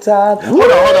it's dinner time. Hold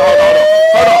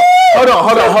on. Hold on.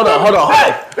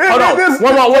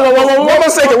 One more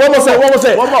second.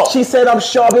 She said I'm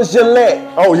sharp as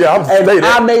Gillette. Oh yeah, I'm and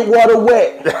I make water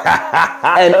wet.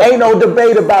 And ain't no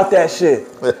debate about that shit.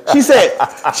 She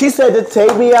said to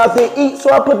take me out to eat,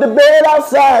 so I put the bed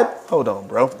outside. Hold on,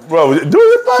 bro. Bro, do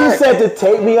your thing. She said to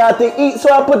take me out to eat,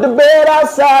 so I put the bed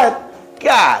outside.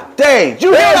 God dang.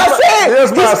 You hear what I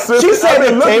said? She said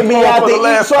to take me out to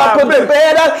eat, so I put the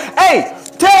bed out. Hey,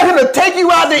 tell him to take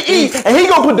you out to eat, and he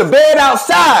gonna put the bed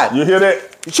outside. You hear that?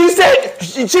 She said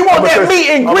she want that meet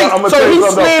and greet, so he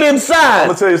slid inside. I'm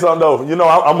gonna tell you something though. You know,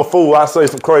 I'm a fool. I say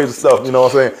some crazy stuff. You know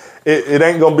what I'm saying? It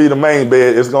ain't gonna be the main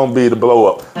bed. It's gonna be the blow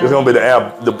up. It's gonna be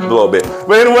the blow up bed.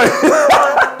 But anyway,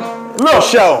 look,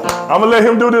 show. I'm gonna let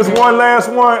him do this one last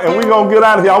one, and we gonna get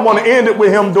out of here. I want to end it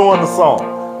with him doing the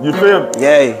song. You feel me?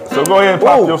 Yay. So go ahead and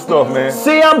pop your stuff, man.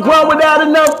 See, I'm grown without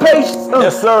enough patience.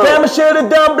 Yes, sir. Damn, I should have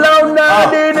done blown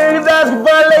now. These niggas asking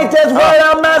for latex. Right,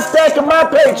 I'm not stacking my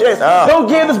paychecks. Don't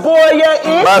give this boy your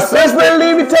inch. Best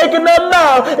believe me taking them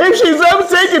now. If she's ever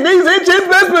taking these inches,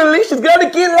 best believe she's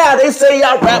gonna get loud. They say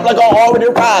I rap like I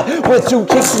already ride with 2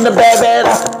 kicks in the bad.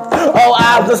 All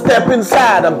eyes will step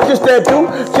inside. I'm just that dude,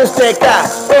 just that guy.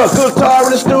 Guitar in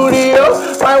the studio.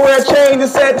 Might wear a chain to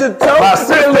set to toe.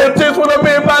 Feel little tips when I'm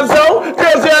in my zone.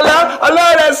 Girls yell out, I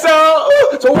love that song.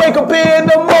 So wake up here in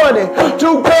the morning.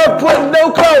 2 girls putting no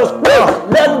clothes.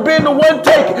 Never been the one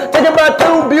taking. Taking my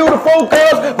 2 beautiful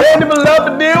girls. They never love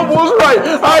the deal was right.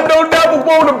 I don't never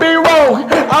want to be wrong.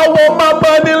 I want my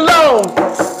money long.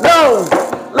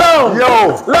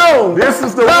 Long. This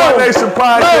is the One Nation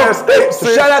Podcast.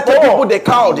 Shout out to people that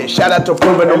called it. Shout out to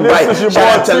proving them right. Shout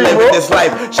out to living this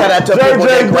life. Shout out to people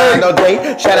that grind all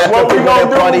day. Shout out to people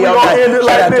that party all night.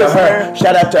 Shout out to her.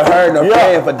 Shout out to her and her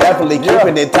friend for definitely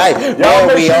keeping it tight. Man,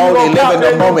 we only live in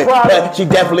the moment. She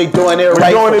definitely doing it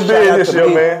right. We're doing it big this year,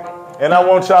 man. And I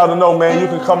want y'all to know, man, you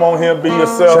can come on here and be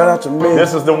yourself. Shout out to me.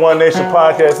 This is the One Nation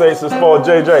Podcast. Aces for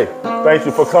JJ. Thank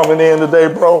you for coming in today,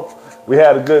 bro. We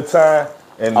had a good time.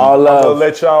 And I'm going to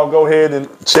let y'all go ahead and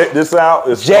check this out.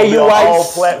 It's on all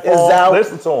platforms. Is out.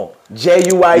 Listen to him.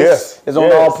 J.U. Ice is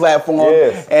on all platforms.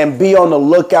 Yes. And be on the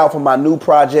lookout for my new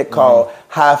project called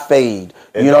High Fade.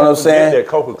 And you know what I'm saying? That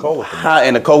Coca-Cola commercial.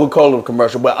 And the Coca-Cola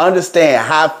commercial. But understand,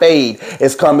 High Fade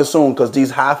is coming soon because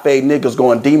these High Fade niggas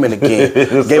going demon again.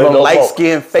 Gave them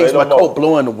light-skinned face, my coat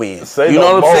blew in the wind. You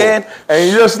know what I'm saying?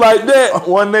 And just like that,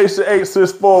 One Nation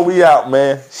 864, we out,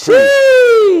 man.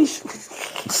 Sheesh.